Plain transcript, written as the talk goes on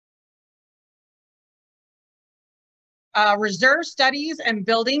Reserve Studies and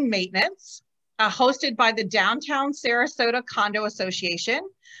Building Maintenance, hosted by the Downtown Sarasota Condo Association.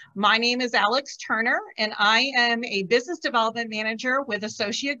 My name is Alexturner, and I am a business development manager with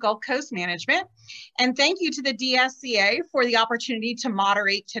Associate Gulf Coast Management. And thank you to the DSCA for the opportunity to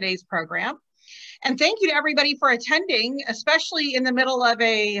moderate today's program. And thank you to everybody for attending, especially in the middle of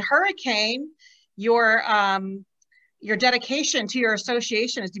a hurricane. Your dedication to your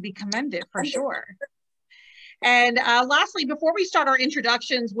association is to be commended for sure. And lastly, before we start our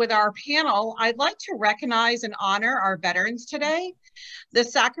introductions with our panel, I'd like to recognize and honor our veterans today. The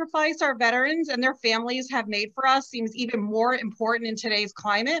sacrifice our veterans and their families have made for us seems even more important in today's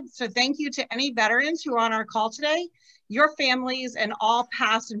climate. So thank you to any veterans who are on our call today, your families, and all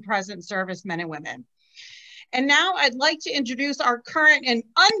past and present servicemen and women. And now I'd like to introduce our current and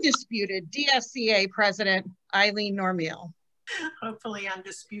undisputed DSCA President, Eileen Normiel. Hopefully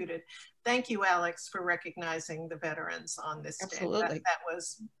undisputed. Thank you, Alex, for recognizing the veterans on this day. That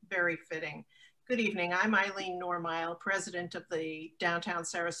was very fitting. Good evening. I'm Eileen Normiel, President of the Downtown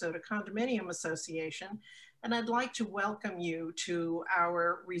Sarasota Condominium Association, and I'd like to welcome you to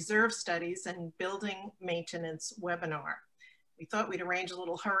our Reserve Studies and Building Maintenance webinar. We thought we'd arrange a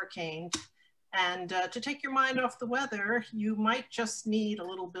little hurricane, and to take your mind off the weather, you might just need a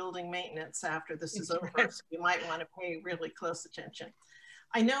little building maintenance after this is over, so you might want to pay really close attention.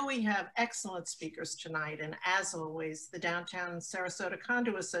 I know we have excellent speakers tonight, and as always, the Downtown Sarasota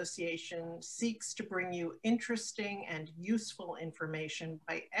Condo Association seeks to bring you interesting and useful information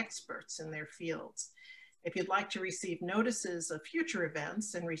by experts in their fields. If you'd like to receive notices of future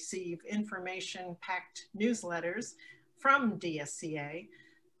events and receive information-packed newsletters from DSCA,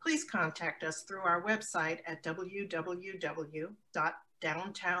 please contact us through our website at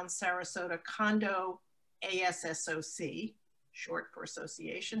www.downtownsarasotacondoassoc, short for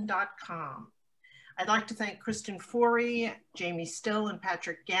association.com. I'd like to thank Kristen Forey, Jamie Still, and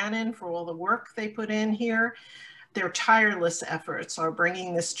Patrick Gannon for all the work they put in here. Their tireless efforts are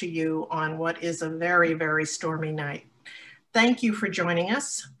bringing this to you on what is a very, very stormy night. Thank you for joining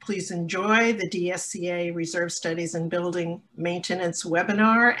us. Please enjoy the DSCA Reserve Studies and Building Maintenance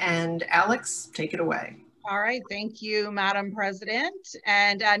webinar. And Alex, take it away. All right, thank you, Madam President.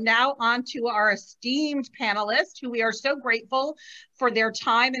 And now on to our esteemed panelists, who we are so grateful for their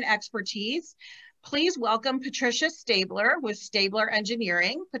time and expertise. Please welcome Patricia Staebler with Staebler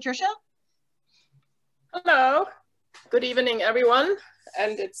Engineering. Patricia? Hello, good evening, everyone.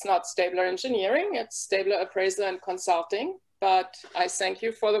 And it's not Staebler Engineering, it's Staebler Appraisal and Consulting. But I thank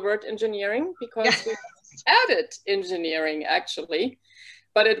you for the word engineering because we added engineering actually,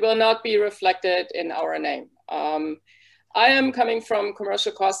 but it will not be reflected in our name. I am coming from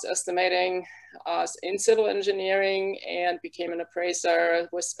commercial cost estimating in civil engineering and became an appraiser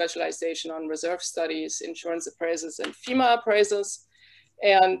with specialization on reserve studies, insurance appraisals, and FEMA appraisals.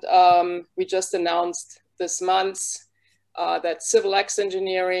 And we just announced this month that Civil X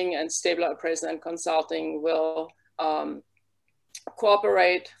Engineering and Staebler Appraisal and Consulting will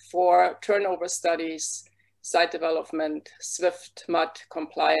cooperate for turnover studies, site development, SWIFT, MUD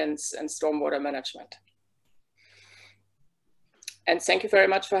compliance, and stormwater management. And thank you very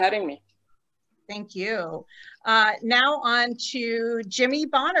much for having me. Thank you. Now on to Jimmy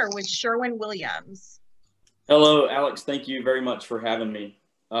Bonner with Sherwin-Williams. Hello, Alex. Thank you very much for having me.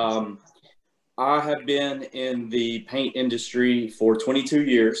 I have been in the paint industry for 22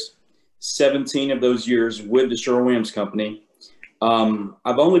 years, 17 of those years with the Sherwin-Williams Company.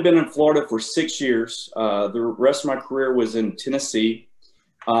 I've only been in Florida for 6 years. The rest of my career was in Tennessee,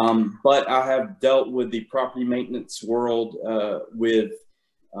 but I have dealt with the property maintenance world with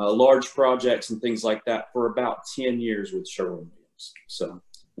large projects and things like that for about 10 years with Sherwin-Williams. So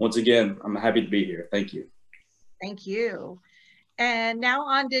once again, I'm happy to be here. Thank you. Thank you. And now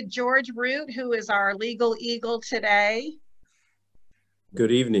on to George Root, who is our legal eagle today.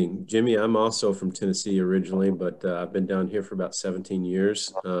 Good evening, Jimmy. I'm also from Tennessee originally, but I've been down here for about 17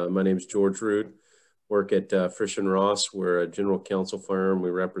 years. My name is George Root. Work at Frisch & Ross. We're a general counsel firm.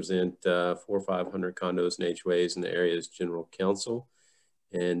 We represent 400 or 500 condos and HOAs in the area as general counsel.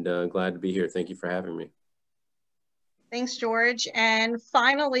 And glad to be here. Thank you for having me. Thanks, George. And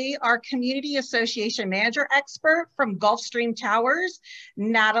finally, our Community Association Manager Expert from Gulfstream Towers,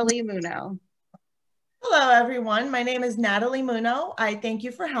 Natalie Munno. Hello, everyone. My name is Natalie Munno. I thank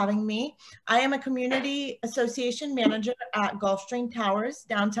you for having me. I am a Community Association Manager at Gulfstream Towers,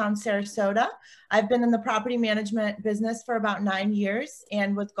 downtown Sarasota. I've been in the property management business for about 9 years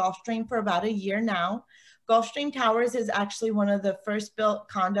and with Gulfstream for about a year now. Gulfstream Towers is actually one of the first built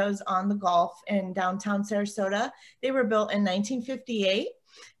condos on the Gulf in downtown Sarasota. They were built in 1958.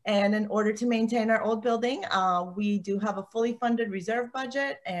 And in order to maintain our old building, we do have a fully funded reserve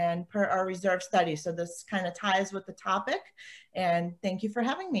budget and per our reserve study. So this kind of ties with the topic. And thank you for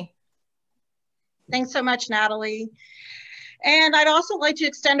having me. Thanks so much, Natalie. And I'd also like to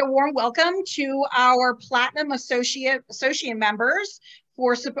extend a warm welcome to our Platinum Associate members.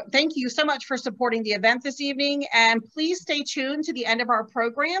 Thank you so much for supporting the event this evening, and please stay tuned to the end of our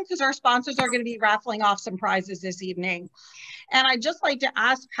program because our sponsors are going to be raffling off some prizes this evening. And I'd just like to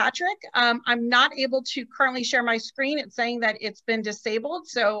ask Patrick, I'm not able to currently share my screen. It's saying that it's been disabled,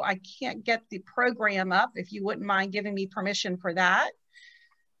 so I can't get the program up. If you wouldn't mind giving me permission for that.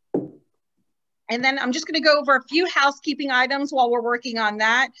 And then I'm just going to go over a few housekeeping items while we're working on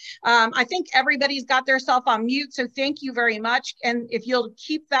that. I think everybody's got their self on mute, so thank you very much. And if you'll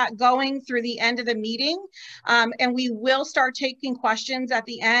keep that going through the end of the meeting, and we will start taking questions at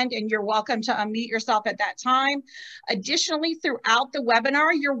the end, and you're welcome to unmute yourself at that time. Additionally, throughout the webinar,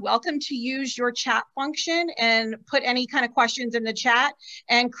 you're welcome to use your chat function and put any kind of questions in the chat.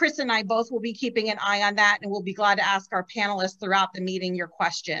 And Chris and I both will be keeping an eye on that, and we'll be glad to ask our panelists throughout the meeting your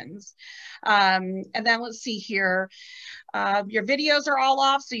questions. And then let's see here, your videos are all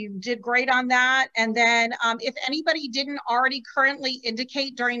off, so you did great on that. And then if anybody didn't already currently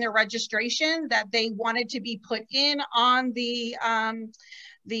indicate during their registration that they wanted to be put in on the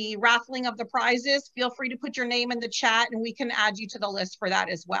raffling of the prizes, feel free to put your name in the chat and we can add you to the list for that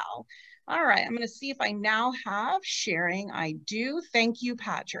as well. All right, I'm going to see if I now have sharing. I do. Thank you,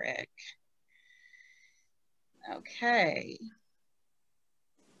 Patrick. Okay.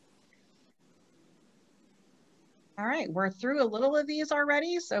 All right, we're through a little of these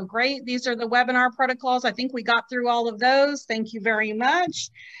already, so great. These are the webinar protocols. I think we got through all of those. Thank you very much.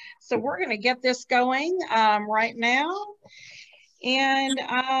 So we're going to get this going right now. And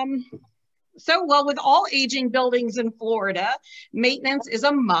well, with all aging buildings in Florida, maintenance is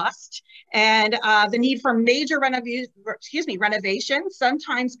a must, and the need for major renovation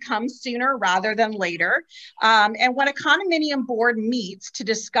sometimes comes sooner rather than later. And when a condominium board meets to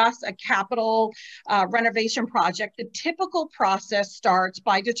discuss a capital renovation project, the typical process starts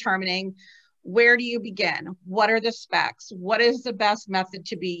by determining where do you begin? What are the specs? What is the best method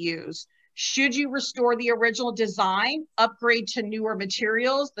to be used? Should you restore the original design, upgrade to newer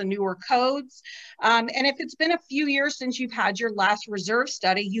materials, the newer codes? And if it's been a few years since you've had your last reserve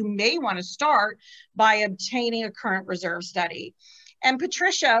study, you may want to start by obtaining a current reserve study. And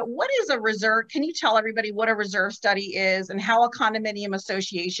Patricia, what is a reserve? Can you tell everybody what a reserve study is and how a condominium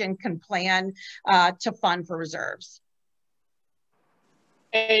association can plan to fund for reserves?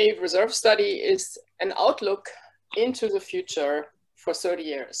 A reserve study is an outlook into the future for 30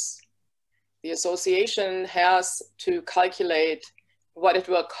 years. The association has to calculate what it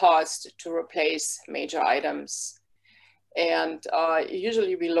will cost to replace major items. And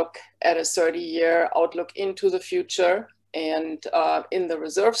usually we look at a 30-year outlook into the future. And in the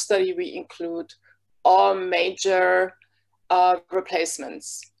reserve study, we include all major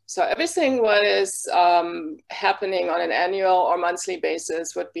replacements. So everything what is happening on an annual or monthly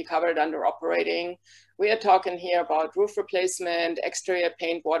basis would be covered under operating. We are talking here about roof replacement, exterior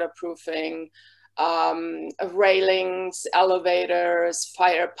paint, waterproofing, railings, elevators,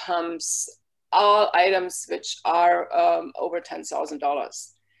 fire pumps, all items which are over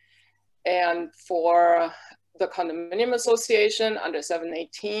 $10,000. And for the condominium association under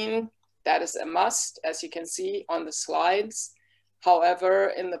 718, that is a must, as you can see on the slides.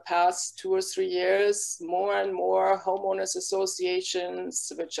 However, in the past 2 or 3 years, more and more homeowners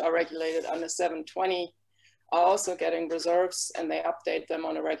associations, which are regulated under 720, are also getting reserves, and they update them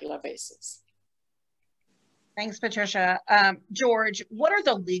on a regular basis. Thanks, Patricia. George, what are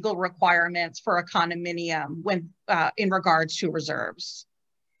the legal requirements for a condominium when in regards to reserves?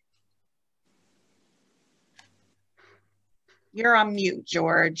 You're on mute,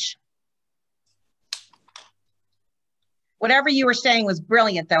 George. Whatever you were saying was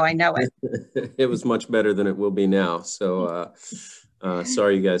brilliant, though, I know it. It was much better than it will be now. So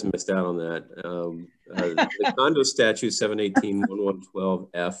sorry you guys missed out on that. The Condo Statute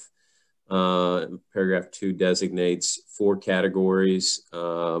 718-1112F, paragraph 2 designates 4 categories: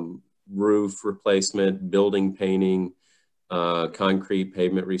 roof replacement, building painting, concrete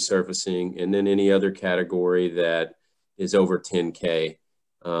pavement resurfacing, and then any other category that is over 10K.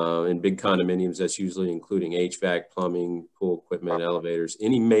 In big condominiums, that's usually including HVAC, plumbing, pool equipment, elevators,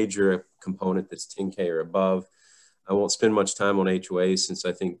 any major component that's 10K or above. I won't spend much time on HOAs since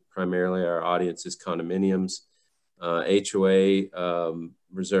I think primarily our audience is condominiums. HOA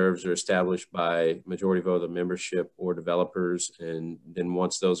reserves are established by majority vote of the membership or developers, and then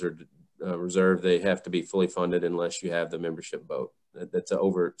once those are reserve, they have to be fully funded unless you have the membership vote. That's an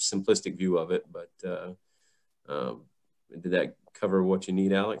over simplistic view of it, but did that cover what you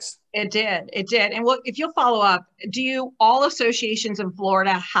need, Alex? It did. And if you'll follow up, do all associations in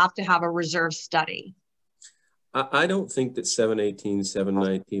Florida have to have a reserve study? I don't think that 718,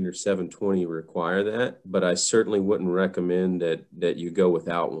 719, or 720 require that, but I certainly wouldn't recommend that you go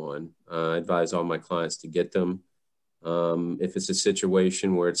without one. I advise all my clients to get them. If it's a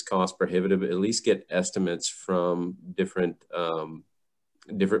situation where it's cost prohibitive, at least get estimates from different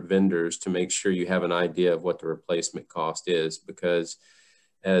vendors to make sure you have an idea of what the replacement cost is, because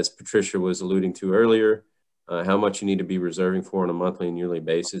as Patricia was alluding to earlier, how much you need to be reserving for on a monthly and yearly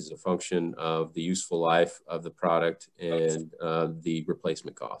basis is a function of the useful life of the product and the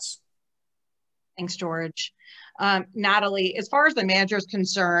replacement costs. Thanks, George. Natalie, as far as the manager is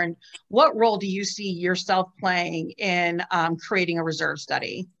concerned, what role do you see yourself playing in creating a reserve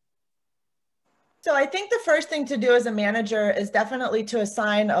study? So I think the first thing to do as a manager is definitely to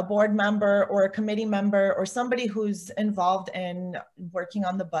assign a board member or a committee member or somebody who's involved in working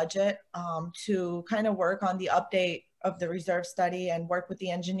on the budget to kind of work on the update of the reserve study and work with the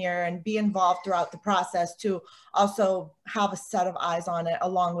engineer and be involved throughout the process to also have a set of eyes on it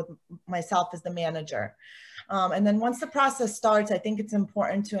along with myself as the manager. And then once the process starts, I think it's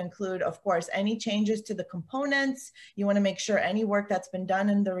important to include, of course, any changes to the components. You want to make sure any work that's been done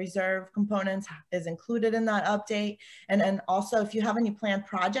in the reserve components is included in that update. And then also, if you have any planned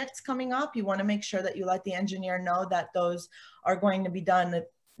projects coming up, you want to make sure that you let the engineer know that those are going to be done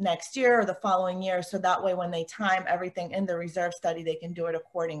next year or the following year. So that way, when they time everything in the reserve study, they can do it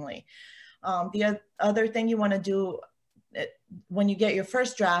accordingly. The other thing you want to do when you get your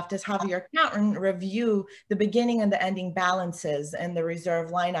first draft is have your accountant review the beginning and the ending balances and the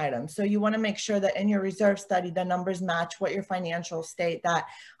reserve line items. So you want to make sure that in your reserve study, the numbers match what your financials state, that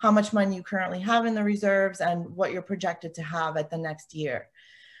how much money you currently have in the reserves and what you're projected to have at the next year.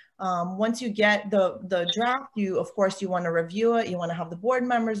 Once you get the draft, of course, you want to review it. You want to have the board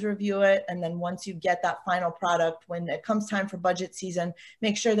members review it. And then once you get that final product, when it comes time for budget season,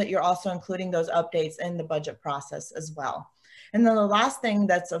 make sure that you're also including those updates in the budget process as well. And then the last thing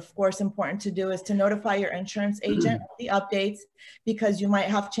that's, of course, important to do is to notify your insurance agent the updates, because you might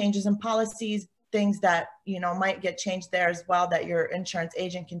have changes in policies, things that, might get changed there as well that your insurance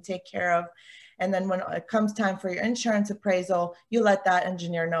agent can take care of. And then when it comes time for your insurance appraisal, you let that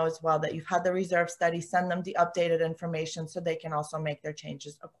engineer know as well that you've had the reserve study, send them the updated information so they can also make their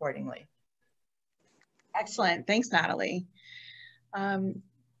changes accordingly. Excellent. Thanks, Natalie. Let's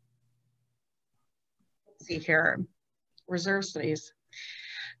see here. Reserve studies.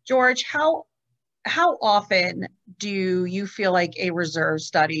 George, how often do you feel like a reserve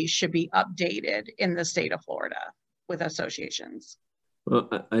study should be updated in the state of Florida with associations?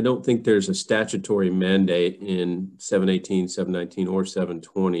 Well, I don't think there's a statutory mandate in 718, 719, or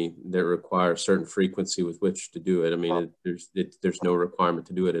 720 that requires certain frequency with which to do it. I mean, there's no requirement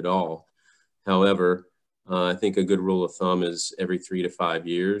to do it at all. However, I think a good rule of thumb is every 3 to 5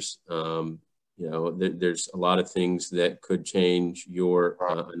 years. There's a lot of things that could change your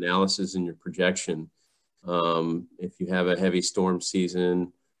analysis and your projection. If you have a heavy storm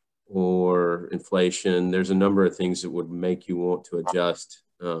season or inflation, there's a number of things that would make you want to adjust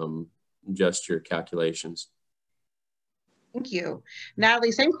your calculations. Thank you.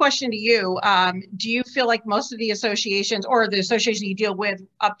 Natalie, same question to you. Do you feel like most of the associations or the association you deal with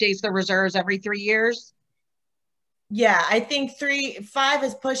updates the reserves every 3 years? Yeah, I think 5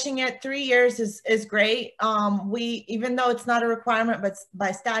 is pushing it. 3 years is great. Even though it's not a requirement, but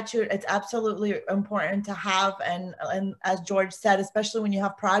by statute, it's absolutely important to have. And as George said, especially when you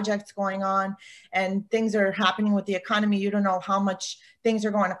have projects going on and things are happening with the economy, you don't know how much things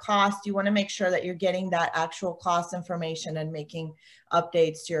are going to cost. You want to make sure that you're getting that actual cost information and making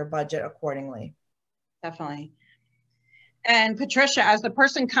updates to your budget accordingly. Definitely. And Patricia, as the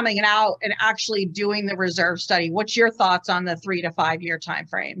person coming out and actually doing the reserve study, what's your thoughts on the 3 to 5 year time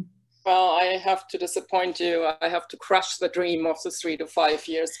frame? Well, I have to disappoint you. I have to crush the dream of the 3 to 5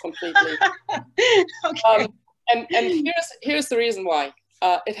 years completely. Okay. And here's the reason why.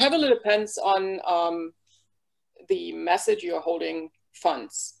 It heavily depends on the method you're holding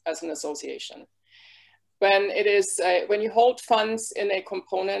funds as an association. When you hold funds in a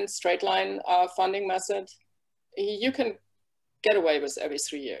component straight line funding method, you can get away with every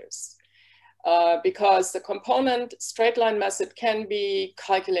 3 years because the component straight line method can be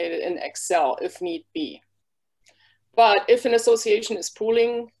calculated in Excel if need be. But if an association is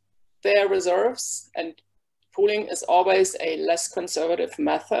pooling their reserves, and pooling is always a less conservative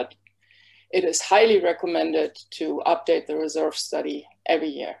method, it is highly recommended to update the reserve study every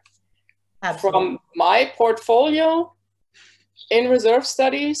year. Absolutely. From my portfolio in reserve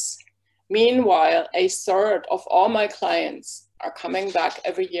studies, meanwhile, a third of all my clients are coming back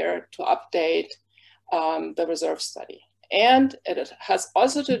every year to update the reserve study. And it has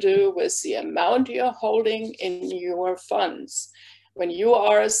also to do with the amount you're holding in your funds. When you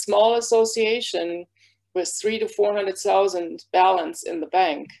are a small association with 300,000 to 400,000 balance in the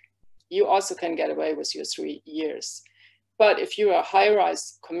bank, you also can get away with your 3 years. But if you're a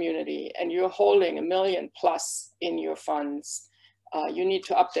high-rise community and you're holding $1 million plus in your funds, you need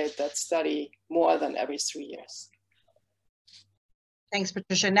to update that study more than every 3 years. Thanks,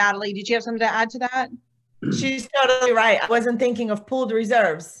 Patricia. Natalie, did you have something to add to that? She's totally right. I wasn't thinking of pooled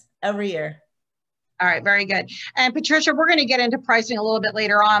reserves every year. All right, very good. And Patricia, we're going to get into pricing a little bit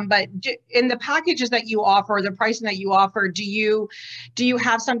later on, but in the packages that you offer, the pricing that you offer, do you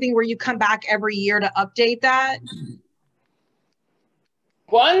have something where you come back every year to update that?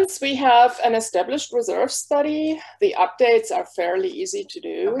 Once we have an established reserve study, the updates are fairly easy to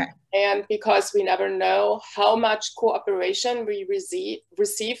do. Okay. And because we never know how much cooperation we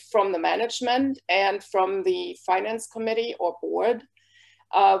receive from the management and from the finance committee or board,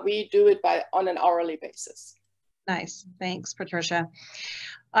 we do it on an hourly basis. Nice. Thanks, Patricia.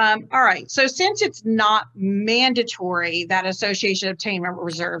 All right. So since it's not mandatory that association obtain a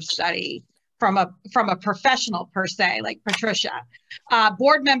reserve study from a professional per se, like Patricia,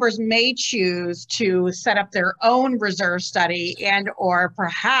 board members may choose to set up their own reserve study and or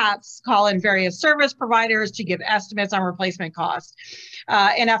perhaps call in various service providers to give estimates on replacement costs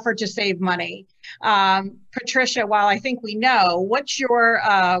in effort to save money. Patricia, while I think we know, what's your,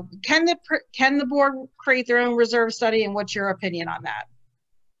 can the board create their own reserve study, and what's your opinion on that?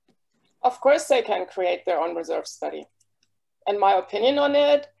 Of course they can create their own reserve study. And my opinion on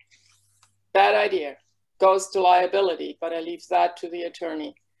it, bad idea, goes to liability, but I leave that to the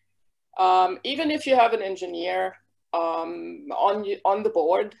attorney. Even if you have an engineer on the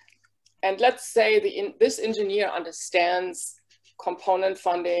board, and let's say this engineer understands component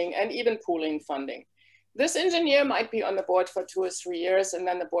funding and even pooling funding. This engineer might be on the board for 2 or 3 years, and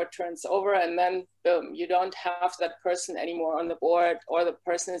then the board turns over, and then boom, you don't have that person anymore on the board, or the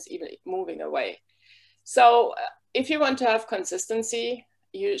person is even moving away. So if you want to have consistency,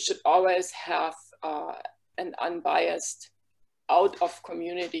 you should always have an unbiased, out of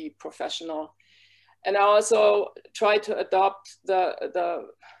community professional. And I also try to adopt the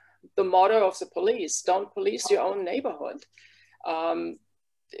motto of the police: don't police your own neighborhood.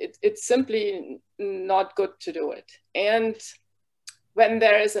 It's simply not good to do it. And when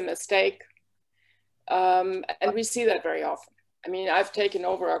there is a mistake, and we see that very often. I mean, I've taken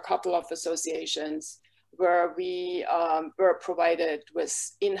over a couple of associations where we were provided with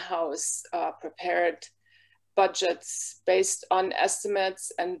in-house prepared budgets based on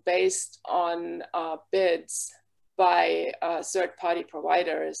estimates and based on bids by third-party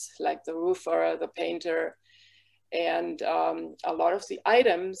providers like the roofer, the painter, and a lot of the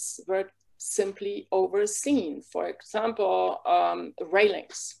items were simply overseen. For example,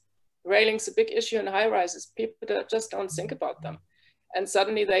 railings. Railings, a big issue in high-rises. People just don't think about them. And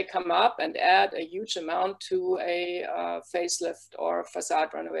suddenly they come up and add a huge amount to a facelift or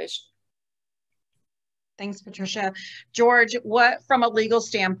facade renovation. Thanks, Patricia. George, from a legal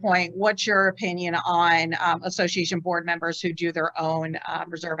standpoint, what's your opinion on association board members who do their own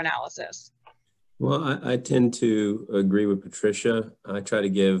reserve analysis? Well, I tend to agree with Patricia. I try to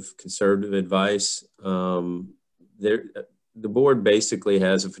give conservative advice. The board basically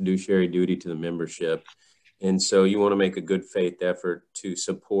has a fiduciary duty to the membership. And so you want to make a good faith effort to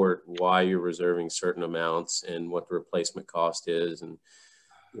support why you're reserving certain amounts and what the replacement cost is. And,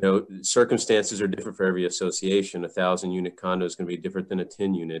 you know, circumstances are different for every association. A 1,000-unit condo is going to be different than a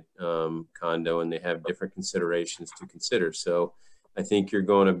 10-unit condo, and they have different considerations to consider. So I think you're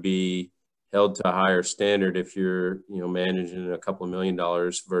going to be held to a higher standard if you're, you know, managing a couple of $1 million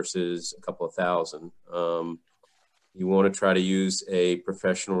versus a couple of thousand. You want to try to use a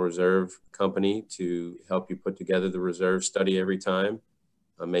professional reserve company to help you put together the reserve study every time.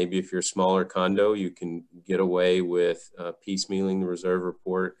 Maybe if you're a smaller condo, you can get away with piecemealing the reserve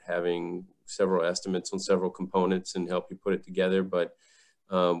report, having several estimates on several components and help you put it together. But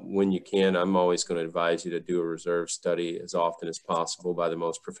when you can, I'm always going to advise you to do a reserve study as often as possible by the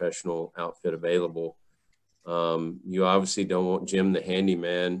most professional outfit available. You obviously don't want Jim the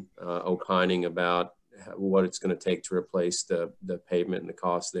handyman opining about what it's going to take to replace the pavement and the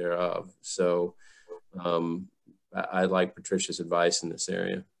cost thereof. So I like Patricia's advice in this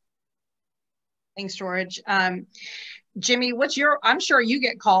area. Thanks, George. Jimmy, I'm sure you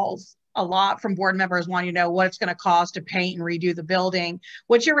get calls a lot from board members wanting to know what it's going to cost to paint and redo the building.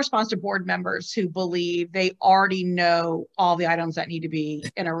 What's your response to board members who believe they already know all the items that need to be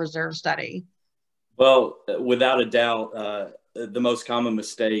in a reserve study? Well, without a doubt, the most common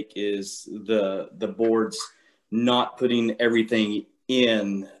mistake is the boards not putting everything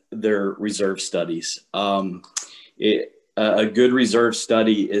in their reserve studies. A good reserve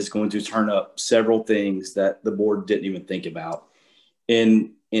study is going to turn up several things that the board didn't even think about.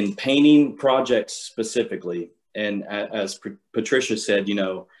 In painting projects specifically, and as Patricia said, you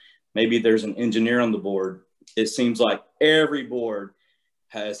know, maybe there's an engineer on the board. It seems like every board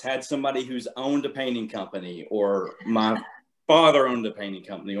has had somebody who's owned a painting company, or my father owned a painting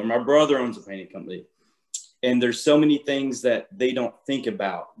company, or my brother owns a painting company. And there's so many things that they don't think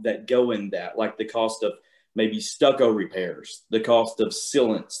about that go in that, like the cost of maybe stucco repairs, the cost of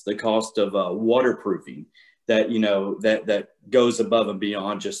sealants, the cost of waterproofing, that, you know, that goes above and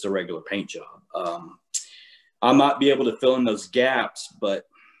beyond just a regular paint job. I might be able to fill in those gaps, but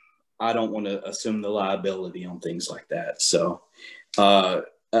I don't want to assume the liability on things like that. So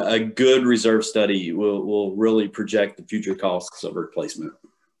a good reserve study will really project the future costs of replacement.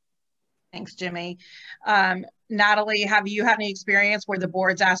 Thanks, Jimmy. Natalie, have you had any experience where the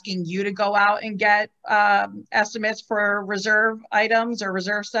board's asking you to go out and get estimates for reserve items or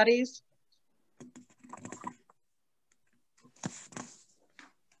reserve studies?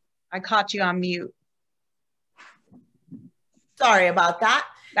 I caught you on mute. Sorry about that.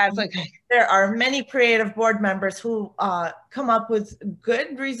 That's okay. There are many creative board members who come up with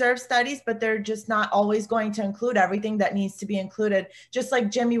good reserve studies, but they're just not always going to include everything that needs to be included. Just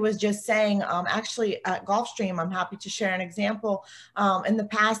like Jimmy was just saying, actually at Gulfstream, I'm happy to share an example. In the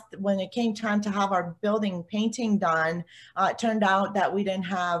past, when it came time to have our building painting done, it turned out that we didn't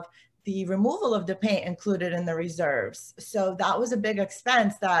have the removal of the paint included in the reserves. So that was a big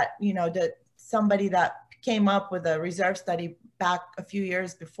expense that, you know, that somebody that came up with a reserve study back a few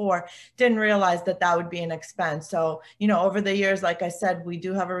years before didn't realize that that would be an expense. So, you know, over the years, like I said, we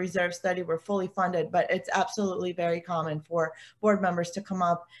do have a reserve study, we're fully funded, but it's absolutely very common for board members to come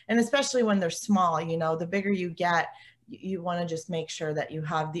up, and especially when they're small, you know, the bigger you get, you want to just make sure that you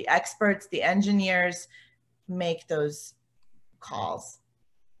have the experts, the engineers make those calls.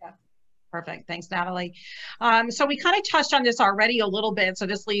 Perfect. Thanks, Natalie. So we kind of touched on this already a little bit, so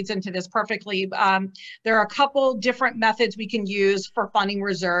this leads into this perfectly. There are a couple different methods we can use for funding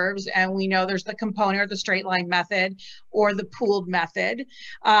reserves, and we know there's the component or the straight line method or the pooled method.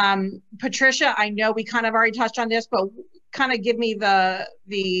 Patricia, I know we kind of already touched on this, but kind of give me the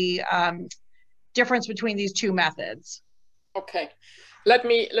difference between these two methods. Okay, let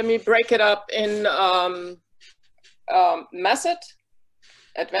me break it up in method,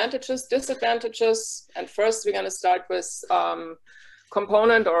 advantages, disadvantages, and first we're going to start with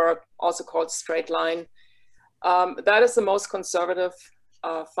component, or also called straight line. That is the most conservative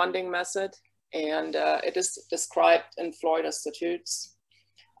funding method, and it is described in Florida statutes.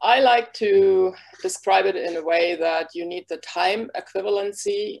 I like to describe it in a way that you need the time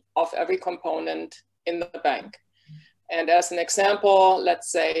equivalency of every component in the bank. And as an example, let's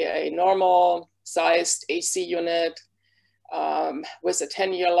say a normal sized AC unit with a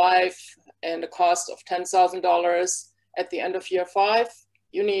 10-year life and a cost of $10,000, at the end of year 5,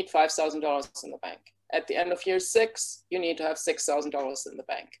 you need $5,000 in the bank. At the end of year 6, you need to have $6,000 in the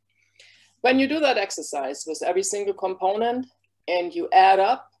bank. When you do that exercise with every single component and you add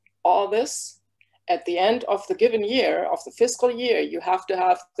up all this, at the end of the given year, of the fiscal year, you have to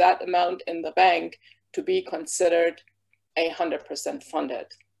have that amount in the bank to be considered 100% funded,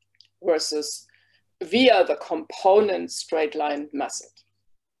 versus via the component straight line method.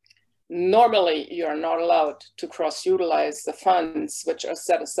 Normally, you're not allowed to cross-utilize the funds which are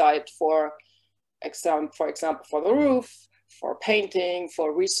set aside for example, for the roof, for painting,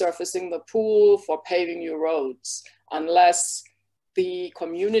 for resurfacing the pool, for paving new roads, unless the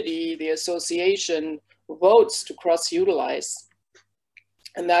community, the association, votes to cross-utilize.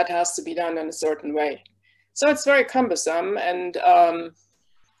 And that has to be done in a certain way. So it's very cumbersome, and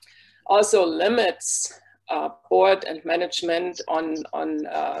also limits board and management on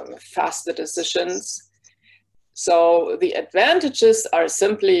faster decisions. So the advantages are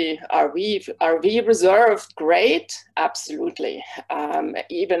simply, are we reserved? Great, absolutely.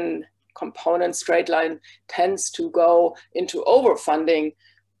 Even component straight line tends to go into overfunding,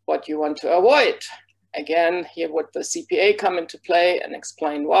 what you want to avoid. Again, here would the CPA come into play and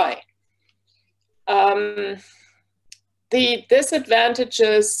explain why. The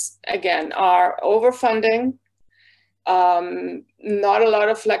disadvantages, again, are overfunding, not a lot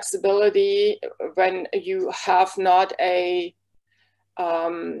of flexibility when you have not a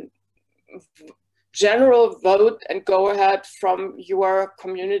general vote and go ahead from your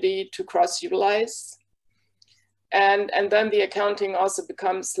community to cross-utilize. And then the accounting also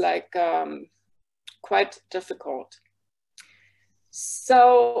becomes like quite difficult.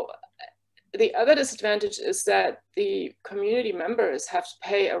 So the other disadvantage is that the community members have to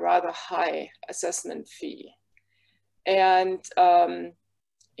pay a rather high assessment fee. And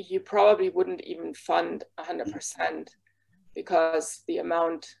you probably wouldn't even fund 100% because the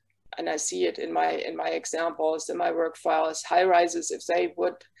amount, and I see it in my examples, in my work files, high rises, if they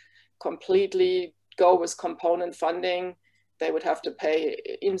would completely go with component funding, they would have to pay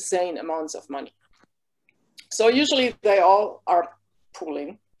insane amounts of money. So usually they all are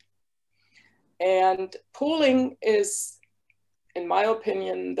pooling. And pooling is, in my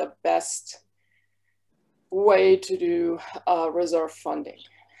opinion, the best way to do reserve funding.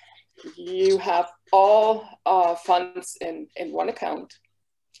 You have all funds in one account.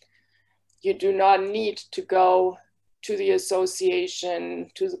 You do not need to go to the association,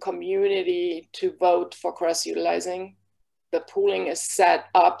 to the community to vote for cross-utilizing. The pooling is set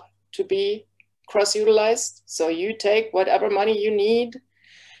up to be cross-utilized. So you take whatever money you need,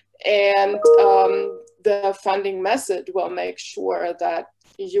 and the funding method will make sure that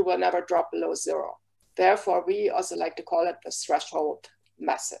you will never drop below zero. Therefore, we also like to call it the threshold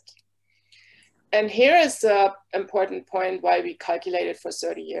method. And here is the important point why we calculated for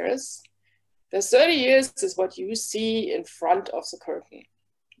 30 years. The 30 years is what you see in front of the curtain.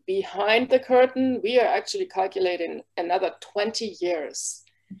 Behind the curtain, we are actually calculating another 20 years.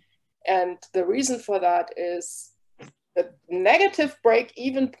 And the reason for that is the negative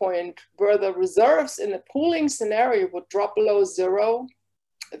break-even point where the reserves in the pooling scenario would drop below zero.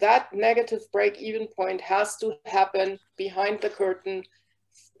 That negative break-even point has to happen behind the curtain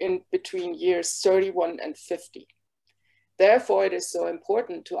in between years 31 and 50. Therefore, it is so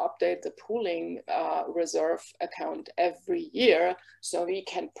important to update the pooling reserve account every year so we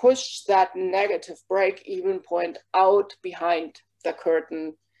can push that negative break-even point out behind the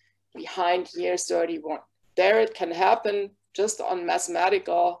curtain, behind year 31. There it can happen just on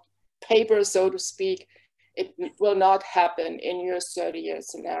mathematical paper, so to speak. It will not happen in your 30-year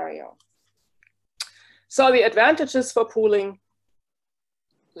scenario. So the advantages for pooling: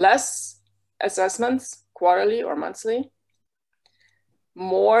 less assessments, quarterly or monthly,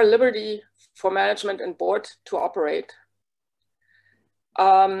 more liberty for management and board to operate.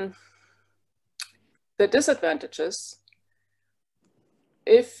 The disadvantages: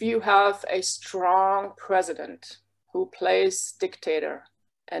 if you have a strong president who plays dictator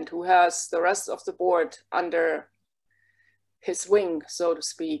and who has the rest of the board under his wing, so to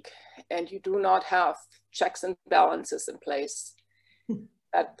speak, and you do not have checks and balances in place,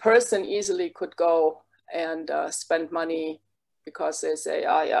 that person easily could go and spend money because they say,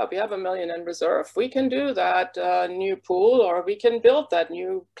 oh yeah, we have $1 million in reserve. We can do that new pool, or we can build that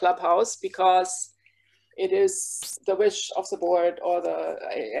new clubhouse because it is the wish of the board or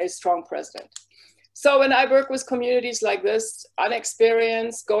a strong president. So when I work with communities like this,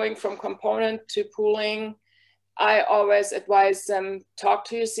 unexperienced, going from component to pooling, I always advise them, talk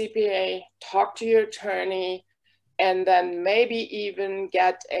to your CPA, talk to your attorney, and then maybe even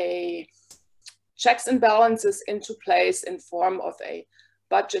get a checks and balances into place in form of a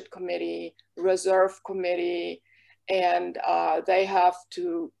budget committee, reserve committee, and they have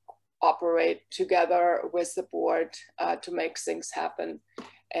to operate together with the board to make things happen.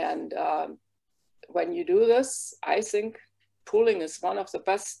 And when you do this, I think pooling is one of the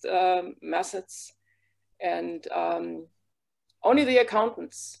best methods. And only the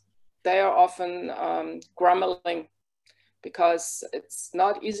accountants, they are often grumbling because it's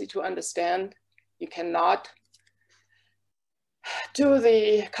not easy to understand. You cannot do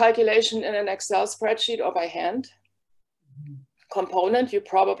the calculation in an Excel spreadsheet or by hand. Component, you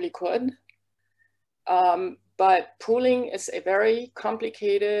probably could. But pooling is a very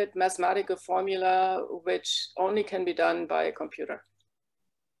complicated mathematical formula which only can be done by a computer.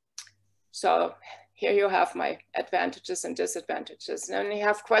 So here you have my advantages and disadvantages. And when you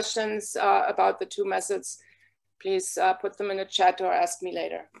have questions about the two methods, please put them in the chat or ask me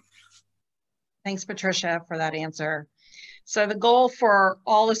later. Thanks, Patricia, for that answer. So the goal for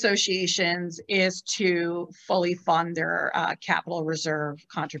all associations is to fully fund their capital reserve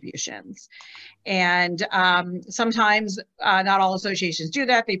contributions. And sometimes not all associations do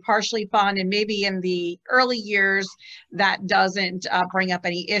that. They partially fund, and maybe in the early years that doesn't bring up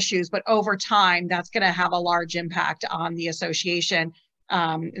any issues, but over time that's going to have a large impact on the association.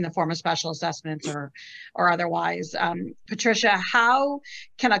 in the form of special assessments or otherwise. Patricia, how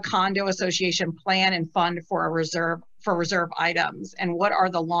can a condo association plan and fund for reserve items, and what are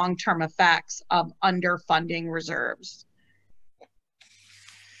the long-term effects of underfunding reserves?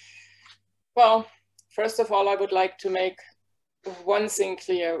 Well, first of all, I would like to make one thing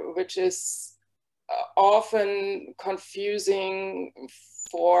clear, which is often confusing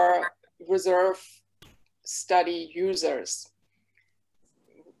for reserve study users.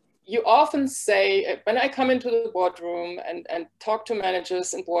 You often say, when I come into the boardroom and talk to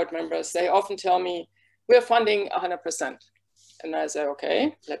managers and board members, they often tell me, we're funding 100%. And I say,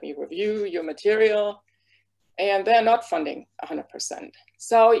 okay, let me review your material. And they're not funding 100%.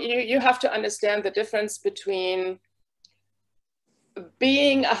 So you have to understand the difference between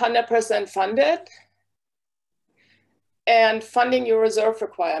being 100% funded and funding your reserve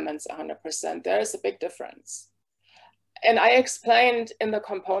requirements 100%. There is a big difference. And I explained in the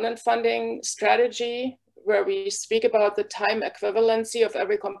component funding strategy, where we speak about the time equivalency of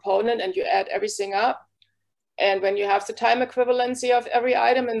every component and you add everything up. And when you have the time equivalency of every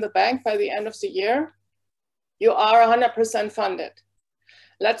item in the bank by the end of the year, you are 100% funded.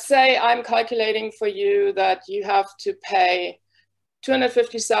 Let's say I'm calculating for you that you have to pay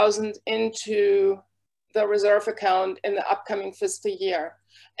 $250,000 into the reserve account in the upcoming fiscal year,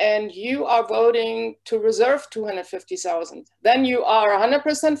 and you are voting to reserve $250,000. Then you are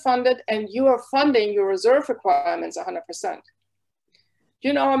 100% funded and you are funding your reserve requirements 100%. Do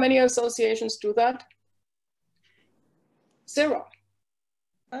you know how many associations do that? 0.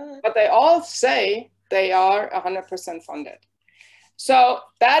 But they all say they are 100% funded. So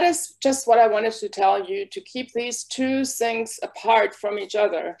that is just what I wanted to tell you, to keep these two things apart from each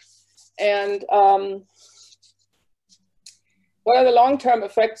other. And what are the long-term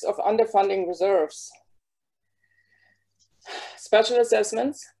effects of underfunding reserves? Special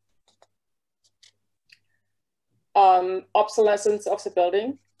assessments, obsolescence of the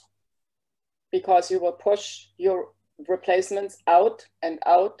building, because you will push your replacements out and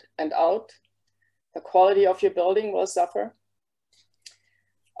out and out. The quality of your building will suffer.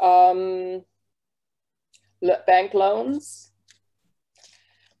 Bank loans.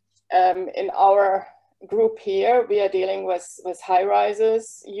 In our group here, we are dealing with high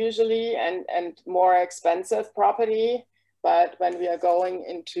rises usually and more expensive property. But when we are going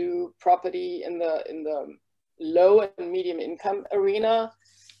into property in the low and medium income arena,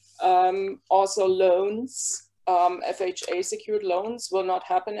 also loans, FHA secured loans will not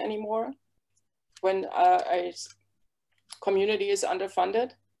happen anymore when a community is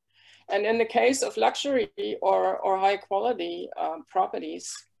underfunded. And in the case of luxury or high quality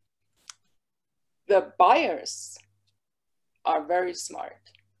properties, the buyers are very smart.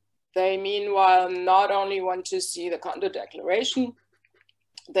 They meanwhile not only want to see the condo declaration,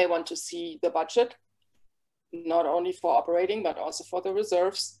 they want to see the budget, not only for operating, but also for the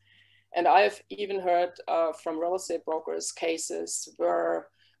reserves. And I've even heard from real estate brokers cases where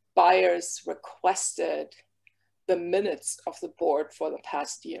buyers requested the minutes of the board for the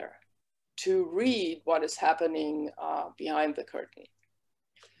past year to read what is happening behind the curtain.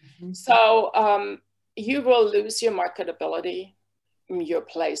 Mm-hmm. So you will lose your marketability, your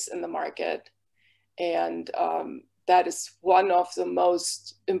place in the market. And that is one of the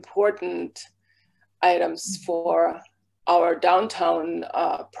most important items for our downtown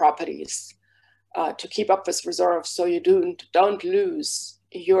properties to keep up with reserves, so you don't lose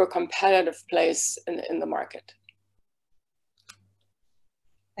your competitive place in the market.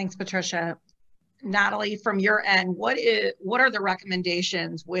 Thanks, Patricia. Natalie, from your end, what are the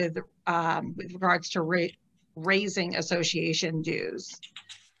recommendations with regards to raising association dues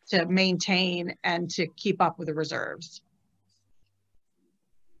to maintain and to keep up with the reserves?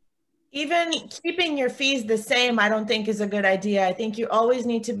 Even keeping your fees the same, I don't think is a good idea. I think you always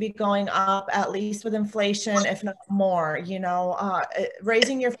need to be going up, at least with inflation, if not more. You know,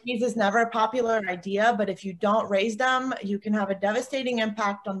 raising your fees is never a popular idea, but if you don't raise them, you can have a devastating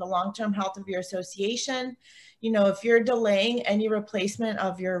impact on the long-term health of your association. You know, if you're delaying any replacement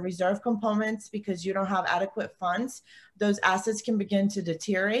of your reserve components because you don't have adequate funds, those assets can begin to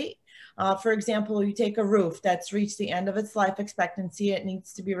deteriorate. For example, you take a roof that's reached the end of its life expectancy, it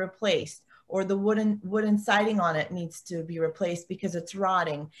needs to be replaced. or the wooden siding on it needs to be replaced because it's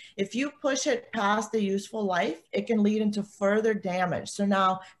rotting. If you push it past the useful life, it can lead into further damage. So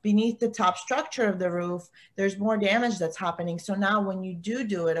now beneath the top structure of the roof, there's more damage that's happening. So now when you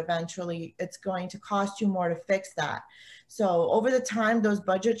do it, eventually it's going to cost you more to fix that. So over the time, those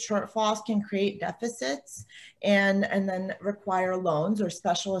budget shortfalls can create deficits and then require loans or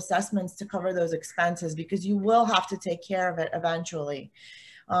special assessments to cover those expenses, because you will have to take care of it eventually.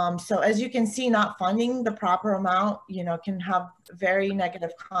 So as you can see, not funding the proper amount, can have very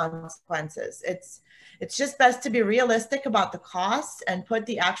negative consequences. It's just best to be realistic about the costs and put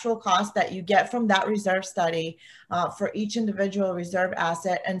the actual cost that you get from that reserve study for each individual reserve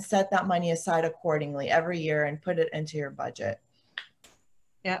asset, and set that money aside accordingly every year and put it into your budget.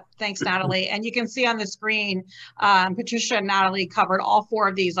 Yeah, thanks, Natalie. And you can see on the screen, Patricia and Natalie covered all 4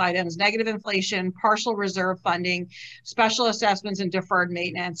 of these items. Negative inflation, partial reserve funding, special assessments, and deferred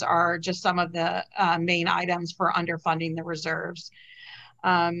maintenance are just some of the main items for underfunding the reserves.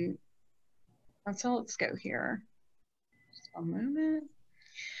 So let's go here. Just a moment.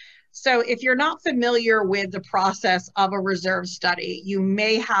 So if you're not familiar with the process of a reserve study, you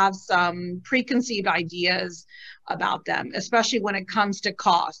may have some preconceived ideas about them, especially when it comes to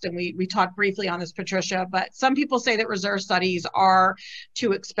cost. And we talked briefly on this, Patricia, but some people say that reserve studies are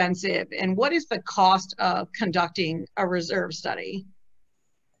too expensive. And what is the cost of conducting a reserve study?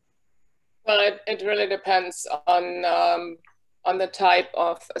 Well, it really depends on the type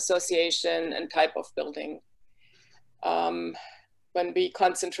of association and type of building. When we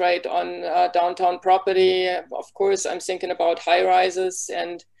concentrate on downtown property, of course, I'm thinking about high rises,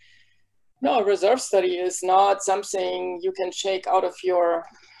 and no, a reserve study is not something you can shake out of your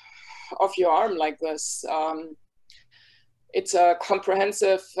arm like this. It's a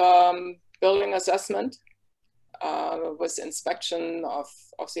comprehensive building assessment with inspection of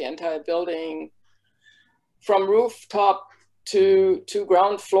the entire building, from rooftop to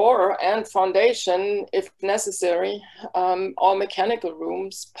ground floor and foundation if necessary, all mechanical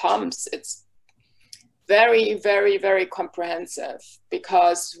rooms, pumps. It's very, very, very comprehensive,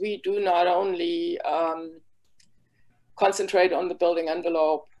 because we do not only concentrate on the building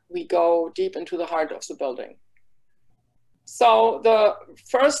envelope, we go deep into the heart of the building. So the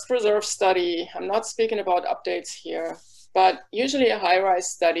first reserve study, I'm not speaking about updates here, but usually a high-rise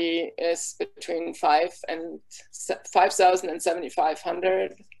study is between $5,000 and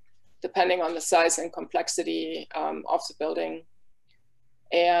 $7,500, depending on the size and complexity of the building.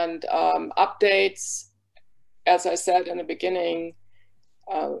 And updates, as I said in the beginning,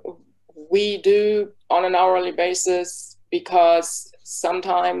 we do on an hourly basis, because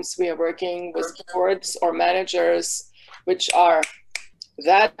sometimes we are working with boards or managers which are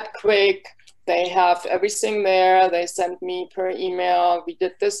that quick. They have everything there. They send me per email, we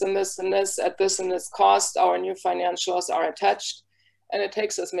did this and this and this at this and this cost. Our new financials are attached. And it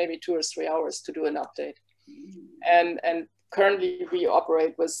takes us maybe 2 or 3 hours to do an update. And currently we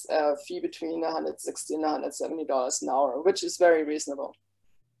operate with a fee between $160 and $170 an hour, which is very reasonable.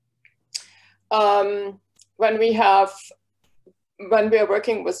 When we are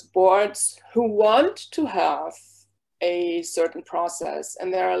working with boards who want to have a certain process,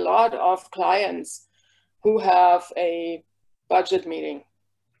 and there are a lot of clients who have a budget meeting.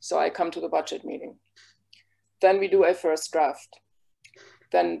 So I come to the budget meeting. Then we do a first draft.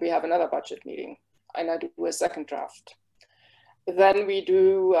 Then we have another budget meeting, and I do a second draft. Then we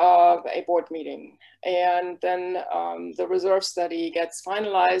do a board meeting, and then the reserve study gets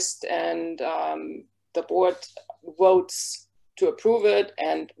finalized, and the board votes to approve it,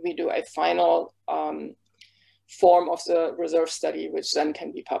 and we do a final form of the reserve study, which then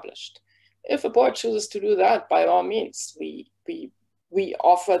can be published. If a board chooses to do that, by all means, we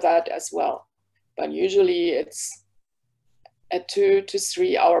offer that as well. But usually it's a 2 to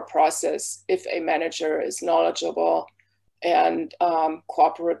 3 hour process if a manager is knowledgeable and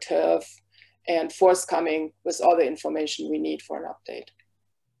cooperative and forthcoming with all the information we need for an update.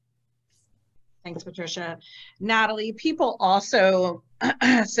 Thanks, Patricia. Natalie, people also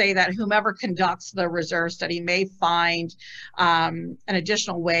say that whomever conducts the reserve study may find an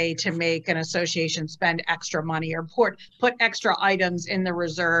additional way to make an association spend extra money or put extra items in the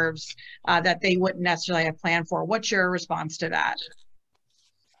reserves that they wouldn't necessarily have planned for. What's your response to that?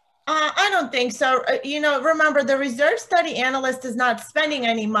 I don't think so. Remember, the reserve study analyst is not spending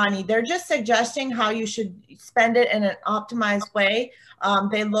any money. They're just suggesting how you should spend it in an optimized way.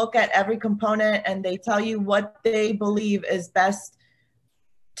 They look at every component and they tell you what they believe is best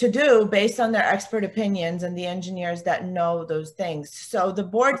to do based on their expert opinions and the engineers that know those things. So the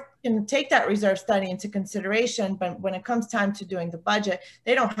board can take that reserve study into consideration, but when it comes time to doing the budget,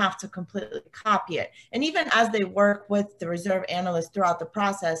 they don't have to completely copy it. And even as they work with the reserve analyst throughout the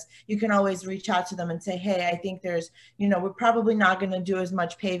process, you can always reach out to them and say, hey, I think there's, you know, we're probably not going to do as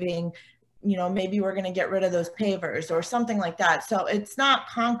much paving, you know, maybe we're going to get rid of those pavers or something like that. So it's not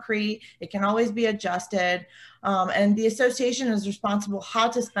concrete. It can always be adjusted. And the association is responsible how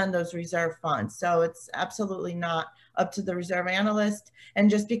to spend those reserve funds. So it's absolutely not up to the reserve analyst.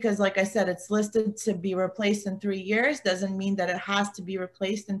 And just because, like I said, it's listed to be replaced in 3 years doesn't mean that it has to be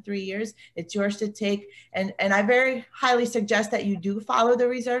replaced in 3 years. It's yours to take. And I very highly suggest that you do follow the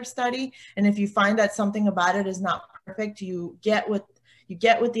reserve study. And if you find that something about it is not perfect, you get with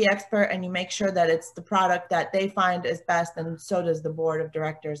the expert and you make sure that it's the product that they find is best, and so does the board of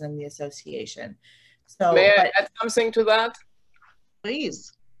directors and the association. So, may I add something to that?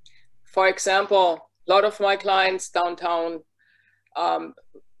 Please. For example, a lot of my clients downtown,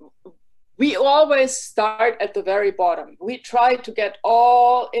 we always start at the very bottom. We try to get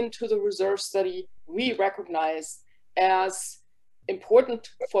all into the reserve study we recognize as important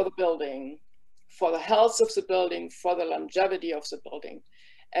for the building, for the health of the building, for the longevity of the building.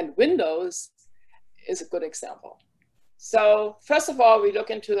 And windows is a good example. So first of all, we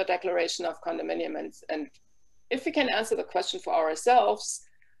look into the declaration of condominium, and if we can answer the question for ourselves,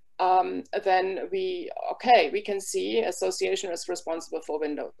 then we can see association is responsible for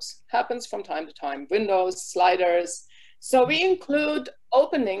windows. Happens from time to time, windows, sliders. So we include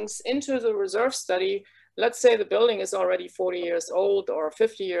openings into the reserve study. Let's say the building is already 40 years old or